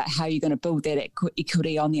about how you're going to build that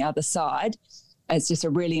equity on the other side is just a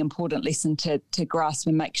really important lesson to grasp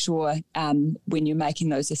and make sure when you're making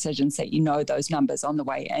those decisions that you know those numbers on the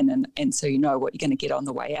way in and so you know what you're going to get on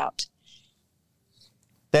the way out.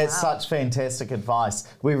 That's such fantastic advice.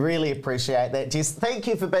 We really appreciate that, Jess. Thank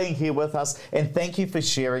you for being here with us and thank you for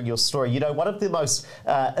sharing your story. One of the most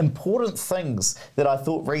important things that I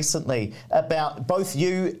thought recently about both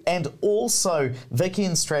you and also Vicky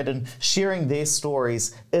and Stratton sharing their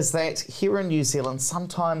stories is that here in New Zealand,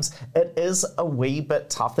 sometimes it is a wee bit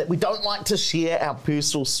tough that we don't like to share our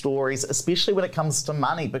personal stories, especially when it comes to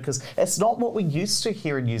money, because it's not what we used to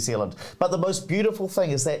here in New Zealand. But the most beautiful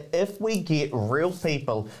thing is that if we get real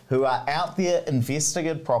people who are out there investing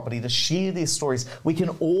in property to share their stories, we can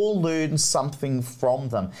all learn something from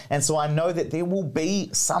them. And so I know that there will be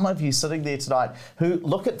some of you sitting there tonight who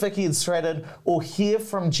look at Vicky and Stratton or hear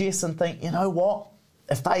from Jess and think, you know what?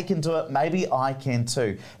 If they can do it, maybe I can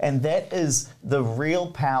too. And that is the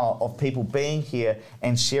real power of people being here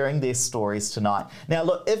and sharing their stories tonight. Now,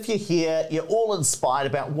 look, if you're here, you're all inspired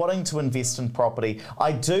about wanting to invest in property,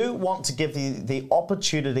 I do want to give you the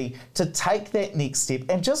opportunity to take that next step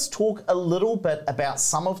and just talk a little bit about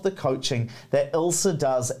some of the coaching that Ilse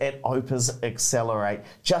does at Opes Accelerate,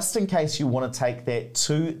 just in case you want to take that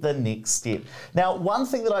to the next step. Now, one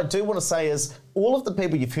thing that I do want to say is all of the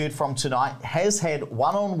people you've heard from tonight has had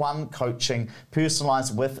one-on-one coaching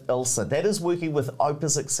personalised with Ilse. That is working with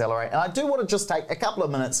Opes Accelerate. And I do want to just take a couple of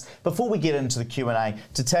minutes before we get into the Q&A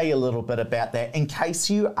to tell you a little bit about that in case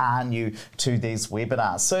you are new to these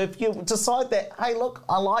webinars. So if you decide that, hey, look,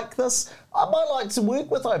 I like this, I might like to work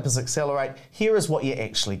with Opes Accelerate, here is what you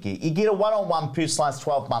actually get. You get a one-on-one personalised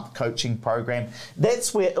 12-month coaching program.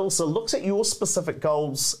 That's where Ilse looks at your specific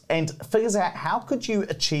goals and figures out how could you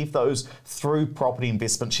achieve those through property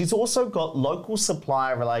investment. She's also got local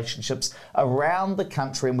supplier relationships around the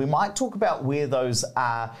country, and we might talk about where those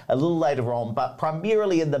are a little later on, but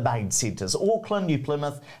primarily in the main centres: Auckland, New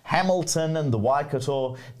Plymouth, Hamilton and the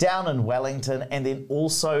Waikato, down in Wellington, and then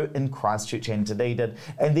also in Christchurch and Dunedin.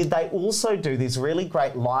 And then they also do these really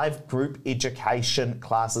great live group education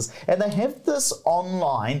classes, and they have this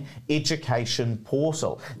online education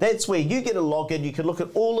portal. That's where you get a login, you can look at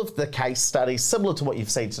all of the case studies similar to what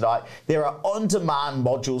you've seen tonight. There are on-demand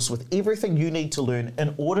modules with everything you need to learn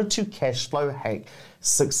in order to cash flow hack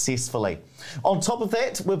successfully. On top of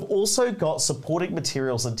that, we've also got supporting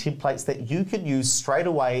materials and templates that you can use straight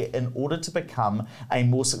away in order to become a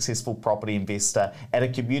more successful property investor, at a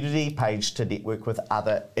community page to network with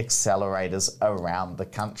other accelerators around the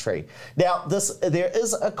country. Now, there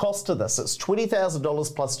is a cost to this. It's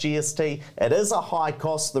 $20,000 plus GST. It is a high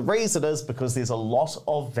cost. The reason is because there's a lot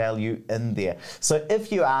of value in there. So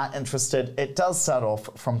if you are interested, it does start off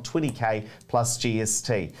from $20K plus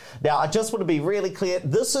GST. Now, I just want to be really clear,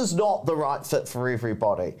 this is not the right fit for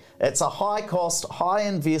everybody. It's a high cost, high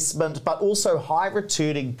investment, but also high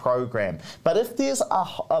returning program. But if there's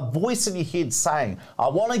a voice in your head saying, I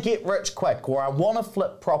want to get rich quick, or I want to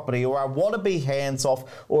flip property, or I want to be hands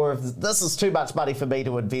off, or if this is too much money for me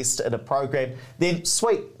to invest in a program, then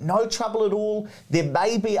sweet, no trouble at all. There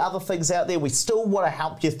may be other things out there. We still want to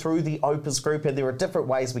help you through the Opes group, and there are different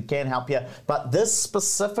ways we can help you. But this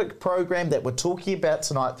specific program that we're talking about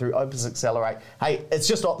tonight through Opes Accelerate, hey, it's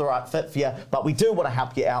just not the right fit for you, but we do want to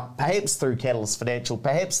help you out, perhaps through Catalyst Financial,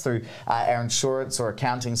 perhaps through our insurance or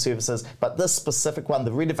accounting services, but this specific one,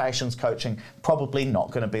 the renovations coaching, probably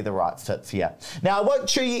not going to be the right fit for you. Now, I won't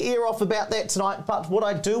chew your ear off about that tonight, but what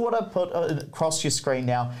I do want to put across your screen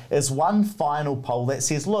now is one final poll that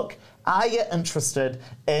says, look, are you interested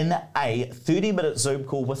in a 30-minute Zoom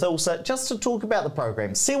call with Ilse just to talk about the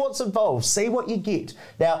program, see what's involved, see what you get?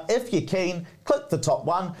 Now, if you're keen, click the top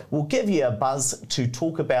one. We'll give you a buzz to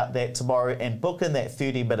talk about that tomorrow and book in that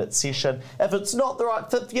 30-minute session. If it's not the right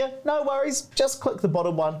fit for you, no worries. Just click the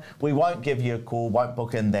bottom one. We won't give you a call, won't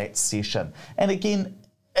book in that session. And again,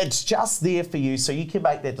 it's just there for you so you can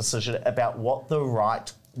make that decision about what the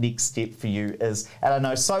right next step for you is. And I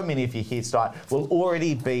know so many of you here tonight will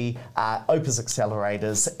already be Opes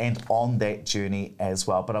accelerators and on that journey as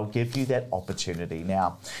well, but I'll give you that opportunity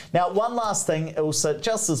now. Now, one last thing, Ilse,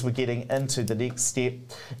 just as we're getting into the next step,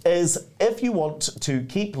 is if you want to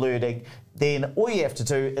keep learning, then all you have to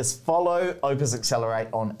do is follow Opes Accelerate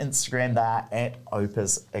on Instagram. They're at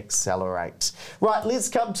Opes Accelerate. Right, let's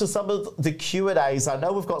come to some of the Q&As. I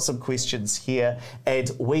know we've got some questions here, and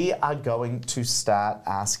we are going to start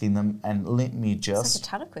asking them. And let me just... There's a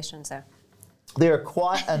ton of questions there. There are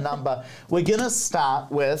quite a number. We're going to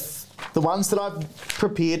start with the ones that I've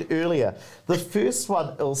prepared earlier. The first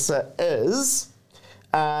one, Ilse, is...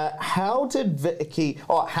 how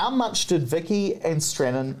much did Vicky and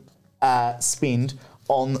Stratton spend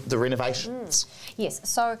on the renovations? Yes,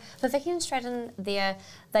 so for Vicky and Stratton there,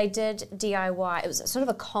 they did DIY. It was sort of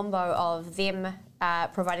a combo of them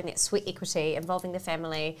providing that sweat equity, involving the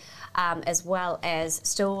family, as well as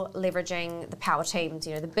still leveraging the power teams,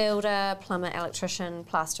 you know, the builder, plumber, electrician,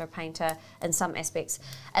 plasterer, painter in some aspects,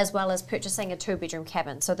 as well as purchasing a 2-bedroom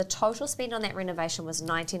cabin. So the total spend on that renovation was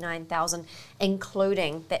 $99,000,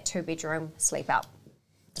 including that 2-bedroom sleep out.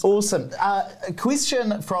 Awesome. A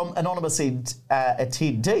question from anonymous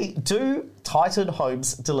attendee. Do Titan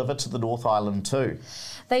Homes deliver to the North Island too?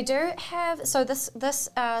 They do have, so this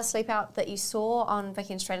sleep out that you saw on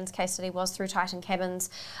Vicky and Stratton's case study was through Titan Cabins.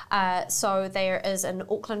 So there is an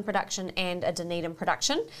Auckland production and a Dunedin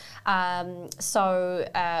production.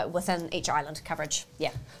 Within each island coverage,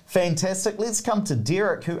 yeah. Fantastic. Let's come to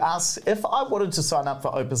Derek, who asks, if I wanted to sign up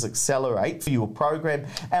for Opes Accelerate for your program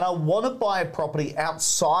and I want to buy a property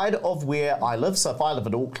outside of where I live, so if I live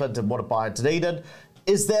in Auckland and want to buy a Dunedin,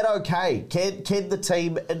 is that okay? Can the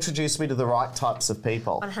team introduce me to the right types of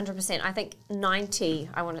people? 100%. I think 90,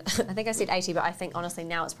 I think I said 80, but I think honestly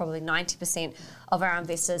now it's probably 90% of our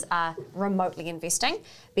investors are remotely investing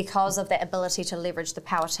because of that ability to leverage the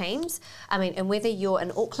power teams. I mean, and whether you're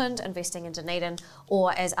in Auckland investing in Dunedin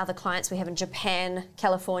or as other clients we have in Japan,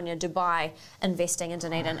 California, Dubai investing in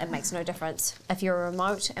Dunedin, it makes no difference. If you're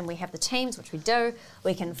remote and we have the teams, which we do,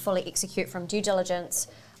 we can fully execute from due diligence,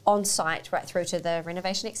 on site right through to the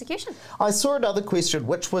renovation execution. I saw another question,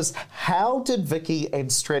 which was, how did Vicky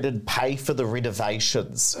and Stratton pay for the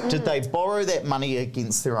renovations? Did they borrow that money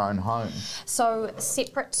against their own home? So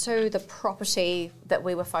separate to the property that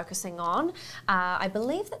we were focusing on, I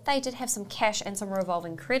believe that they did have some cash and some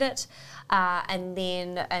revolving credit, and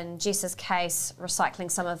then in Jess's case, recycling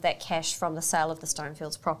some of that cash from the sale of the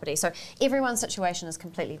Stonefields property. So everyone's situation is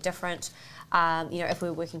completely different. If we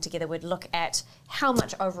were working together, we'd look at how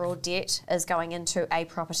much overall debt is going into a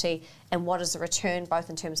property and what is the return, both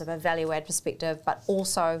in terms of a value add perspective, but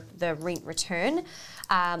also the rent return.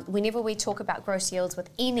 Whenever we talk about gross yields with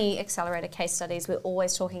any accelerator case studies, we're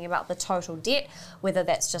always talking about the total debt, whether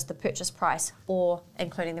that's just the purchase price or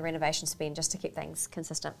including the renovation spend, just to keep things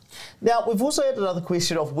consistent. Now, we've also had another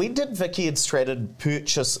question of, when did Vicky and Stratton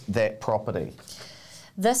purchase that property?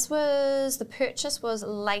 The purchase was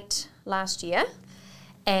late last year,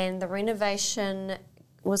 and the renovation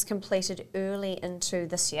was completed early into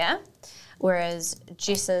this year, whereas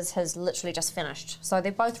Jess's has literally just finished. So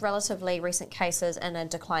they're both relatively recent cases in a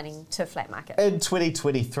declining to flat market. In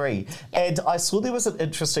 2023. And I saw there was an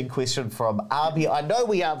interesting question from Arby. I know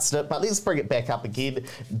we answered it, but let's bring it back up again.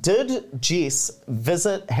 Did Jess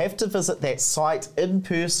have to visit that site in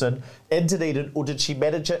person in Dunedin, or did she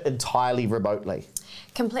manage it entirely remotely?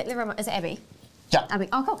 Completely remote. Is it Abby? Yeah. Abby.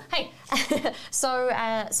 Oh, cool. Hey. So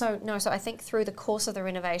I think through the course of the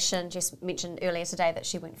renovation, Jess mentioned earlier today that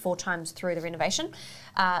she went 4 times through the renovation.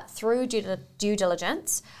 Through due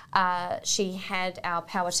diligence, she had our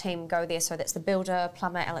power team go there. So that's the builder,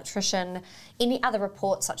 plumber, electrician, any other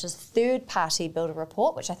reports such as third-party builder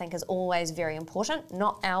report, which I think is always very important.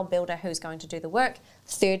 Not our builder who's going to do the work,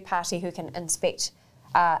 third party who can inspect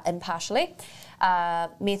impartially.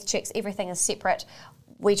 Meth checks, everything is separate.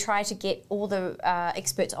 We try to get all the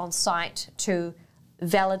experts on site to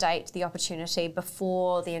validate the opportunity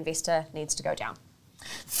before the investor needs to go down.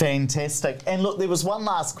 Fantastic. And look, there was one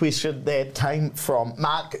last question that came from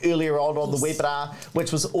Mark earlier on the webinar,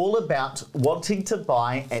 which was all about wanting to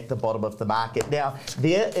buy at the bottom of the market. Now,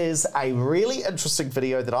 there is a really interesting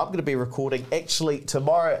video that I'm going to be recording actually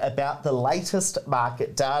tomorrow about the latest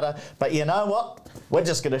market data. But you know what? We're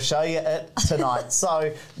just going to show you it tonight.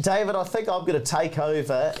 So, David, I think I'm going to take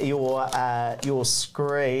over your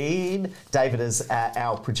screen. David is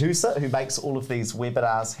our producer who makes all of these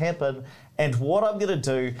webinars happen. And what I'm going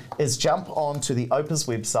to do is jump onto the Opes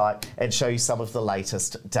website and show you some of the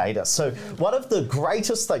latest data. So one of the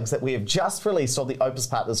greatest things that we have just released on the Opes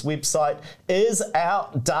Partners website is our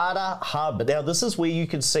data hub. Now, this is where you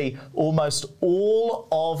can see almost all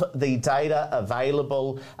of the data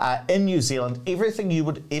available in New Zealand, everything you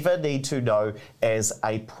would ever need to know as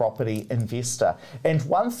a property investor. And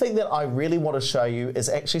one thing that I really want to show you is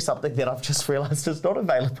actually something that I've just realized is not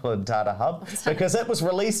available in Data Hub because it was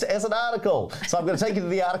released as an article. So I'm going to take you to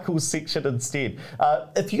the articles section instead.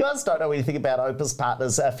 If you guys don't know anything about Opes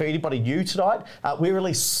Partners, for anybody new tonight, we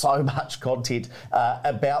release so much content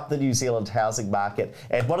about the New Zealand housing market.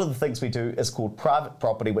 And one of the things we do is called Private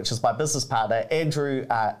Property, which is my business partner, Andrew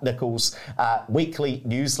Nichols' weekly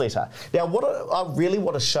newsletter. Now, what I really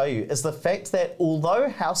want to show you is the fact that although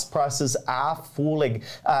house prices are falling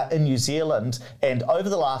in New Zealand, and over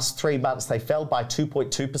the last 3 months they fell by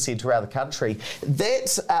 2.2% around the country,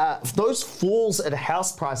 that those falls in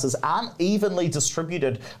house prices aren't evenly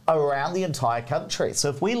distributed around the entire country. So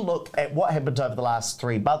if we look at what happened over the last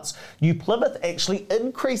 3 months, New Plymouth actually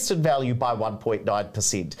increased in value by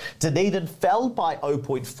 1.9%. Dunedin fell by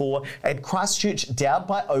 0.4% and Christchurch down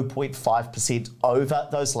by 0.5% over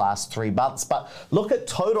those last 3 months. But look at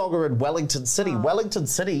Tauranga and Wellington City. Wellington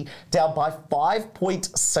City down by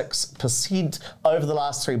 5.6% over the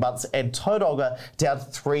last 3 months and Tauranga down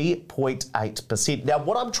 3.8%. Now,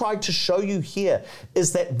 what I'm trying to show you here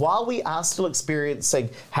is that while we are still experiencing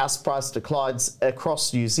house price declines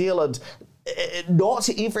across New Zealand, not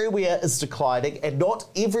everywhere is declining, and not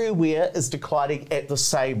everywhere is declining at the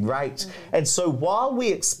same rate. And so while we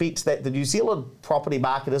expect that the New Zealand property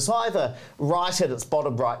market is either right at its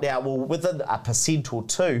bottom right now or within 1% or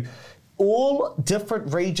 2%, all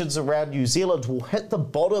different regions around New Zealand will hit the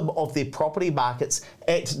bottom of their property markets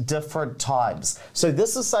at different times. So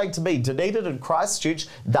this is saying to me, Dunedin and Christchurch,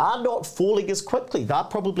 they're not falling as quickly. They're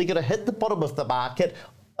probably going to hit the bottom of the market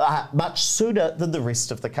much sooner than the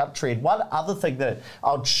rest of the country. And one other thing that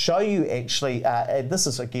I'll show you actually, and this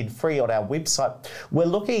is again free on our website, we're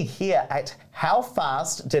looking here at how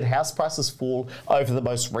fast did house prices fall over the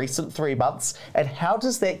most recent 3 months, and how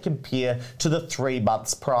does that compare to the 3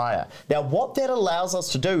 months prior? Now, what that allows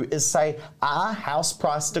us to do is say, are house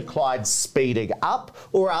price declines speeding up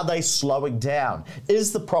or are they slowing down?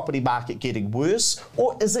 Is the property market getting worse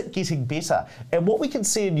or is it getting better? And what we can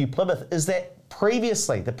see in New Plymouth is that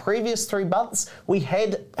previously, the previous 3 months, we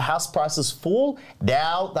had house prices fall.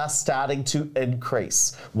 Now they're starting to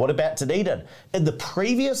increase. What about Dunedin? In the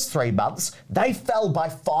previous 3 months, they fell by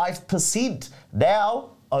 5%.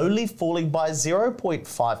 Now, only falling by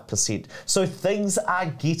 0.5%. So things are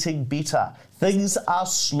getting better. Things are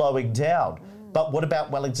slowing down. But what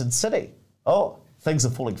about Wellington City? Oh, things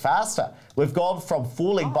are falling faster. We've gone from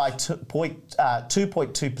falling by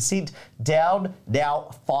 2.2% down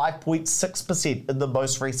now 5.6% in the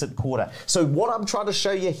most recent quarter. So what I'm trying to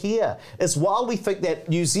show you here is while we think that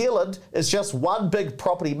New Zealand is just one big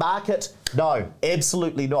property market, no,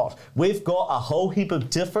 absolutely not. We've got a whole heap of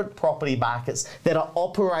different property markets that are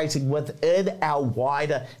operating within our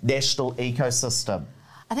wider national ecosystem.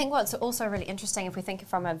 I think what's also really interesting if we think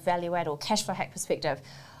from a value add or cash flow hack perspective,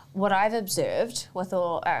 what I've observed with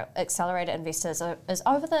all our accelerator investors is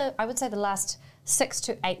over I would say the last 6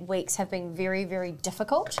 to 8 weeks have been very, very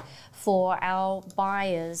difficult for our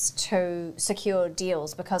buyers to secure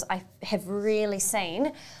deals, because I have really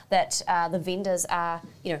seen that the vendors are,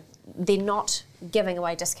 they're not giving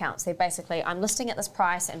away discounts. They're basically, I'm listing at this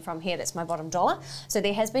price and from here that's my bottom dollar. So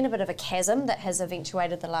there has been a bit of a chasm that has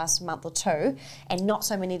eventuated the last month or two and not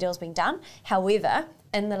so many deals being done. However,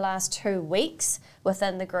 in the last 2 weeks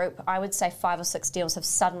within the group, I would say 5 or 6 deals have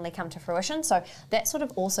suddenly come to fruition. So that sort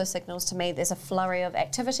of also signals to me there's a flurry of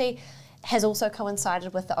activity. Has also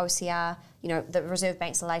coincided with the OCR, the Reserve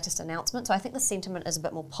Bank's latest announcement. So I think the sentiment is a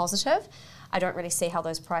bit more positive. I don't really see how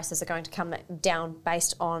those prices are going to come down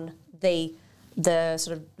based on the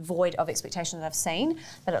sort of void of expectation that I've seen.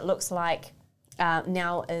 But it looks like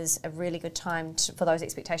now is a really good time for those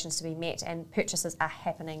expectations to be met, and purchases are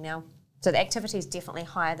happening now. So the activity is definitely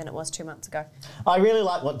higher than it was 2 months ago. I really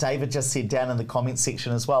like what David just said down in the comments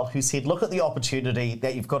section as well, who said, look at the opportunity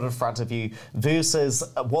that you've got in front of you versus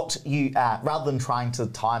what you, rather than trying to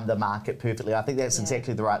time the market perfectly. I think that's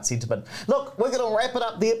exactly the right sentiment. Look, we're going to wrap it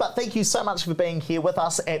up there, but thank you so much for being here with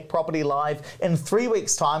us at Property Live. In 3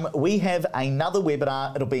 weeks' time, we have another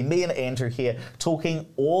webinar. It'll be me and Andrew here talking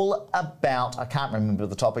all about, I can't remember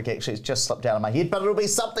the topic actually, it's just slipped out of my head, but it'll be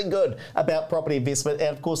something good about property investment.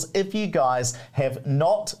 And of course, if you guys have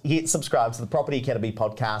not yet subscribed to the Property Academy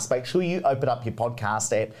podcast, make sure you open up your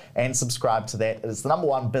podcast app and subscribe to that. It's the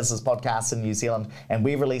 #1 business podcast in New Zealand, and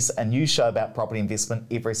we release a new show about property investment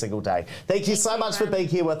every single day. Thank you so much for being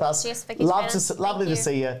here with us. Yes, Lovely to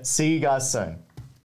see you. See you guys soon.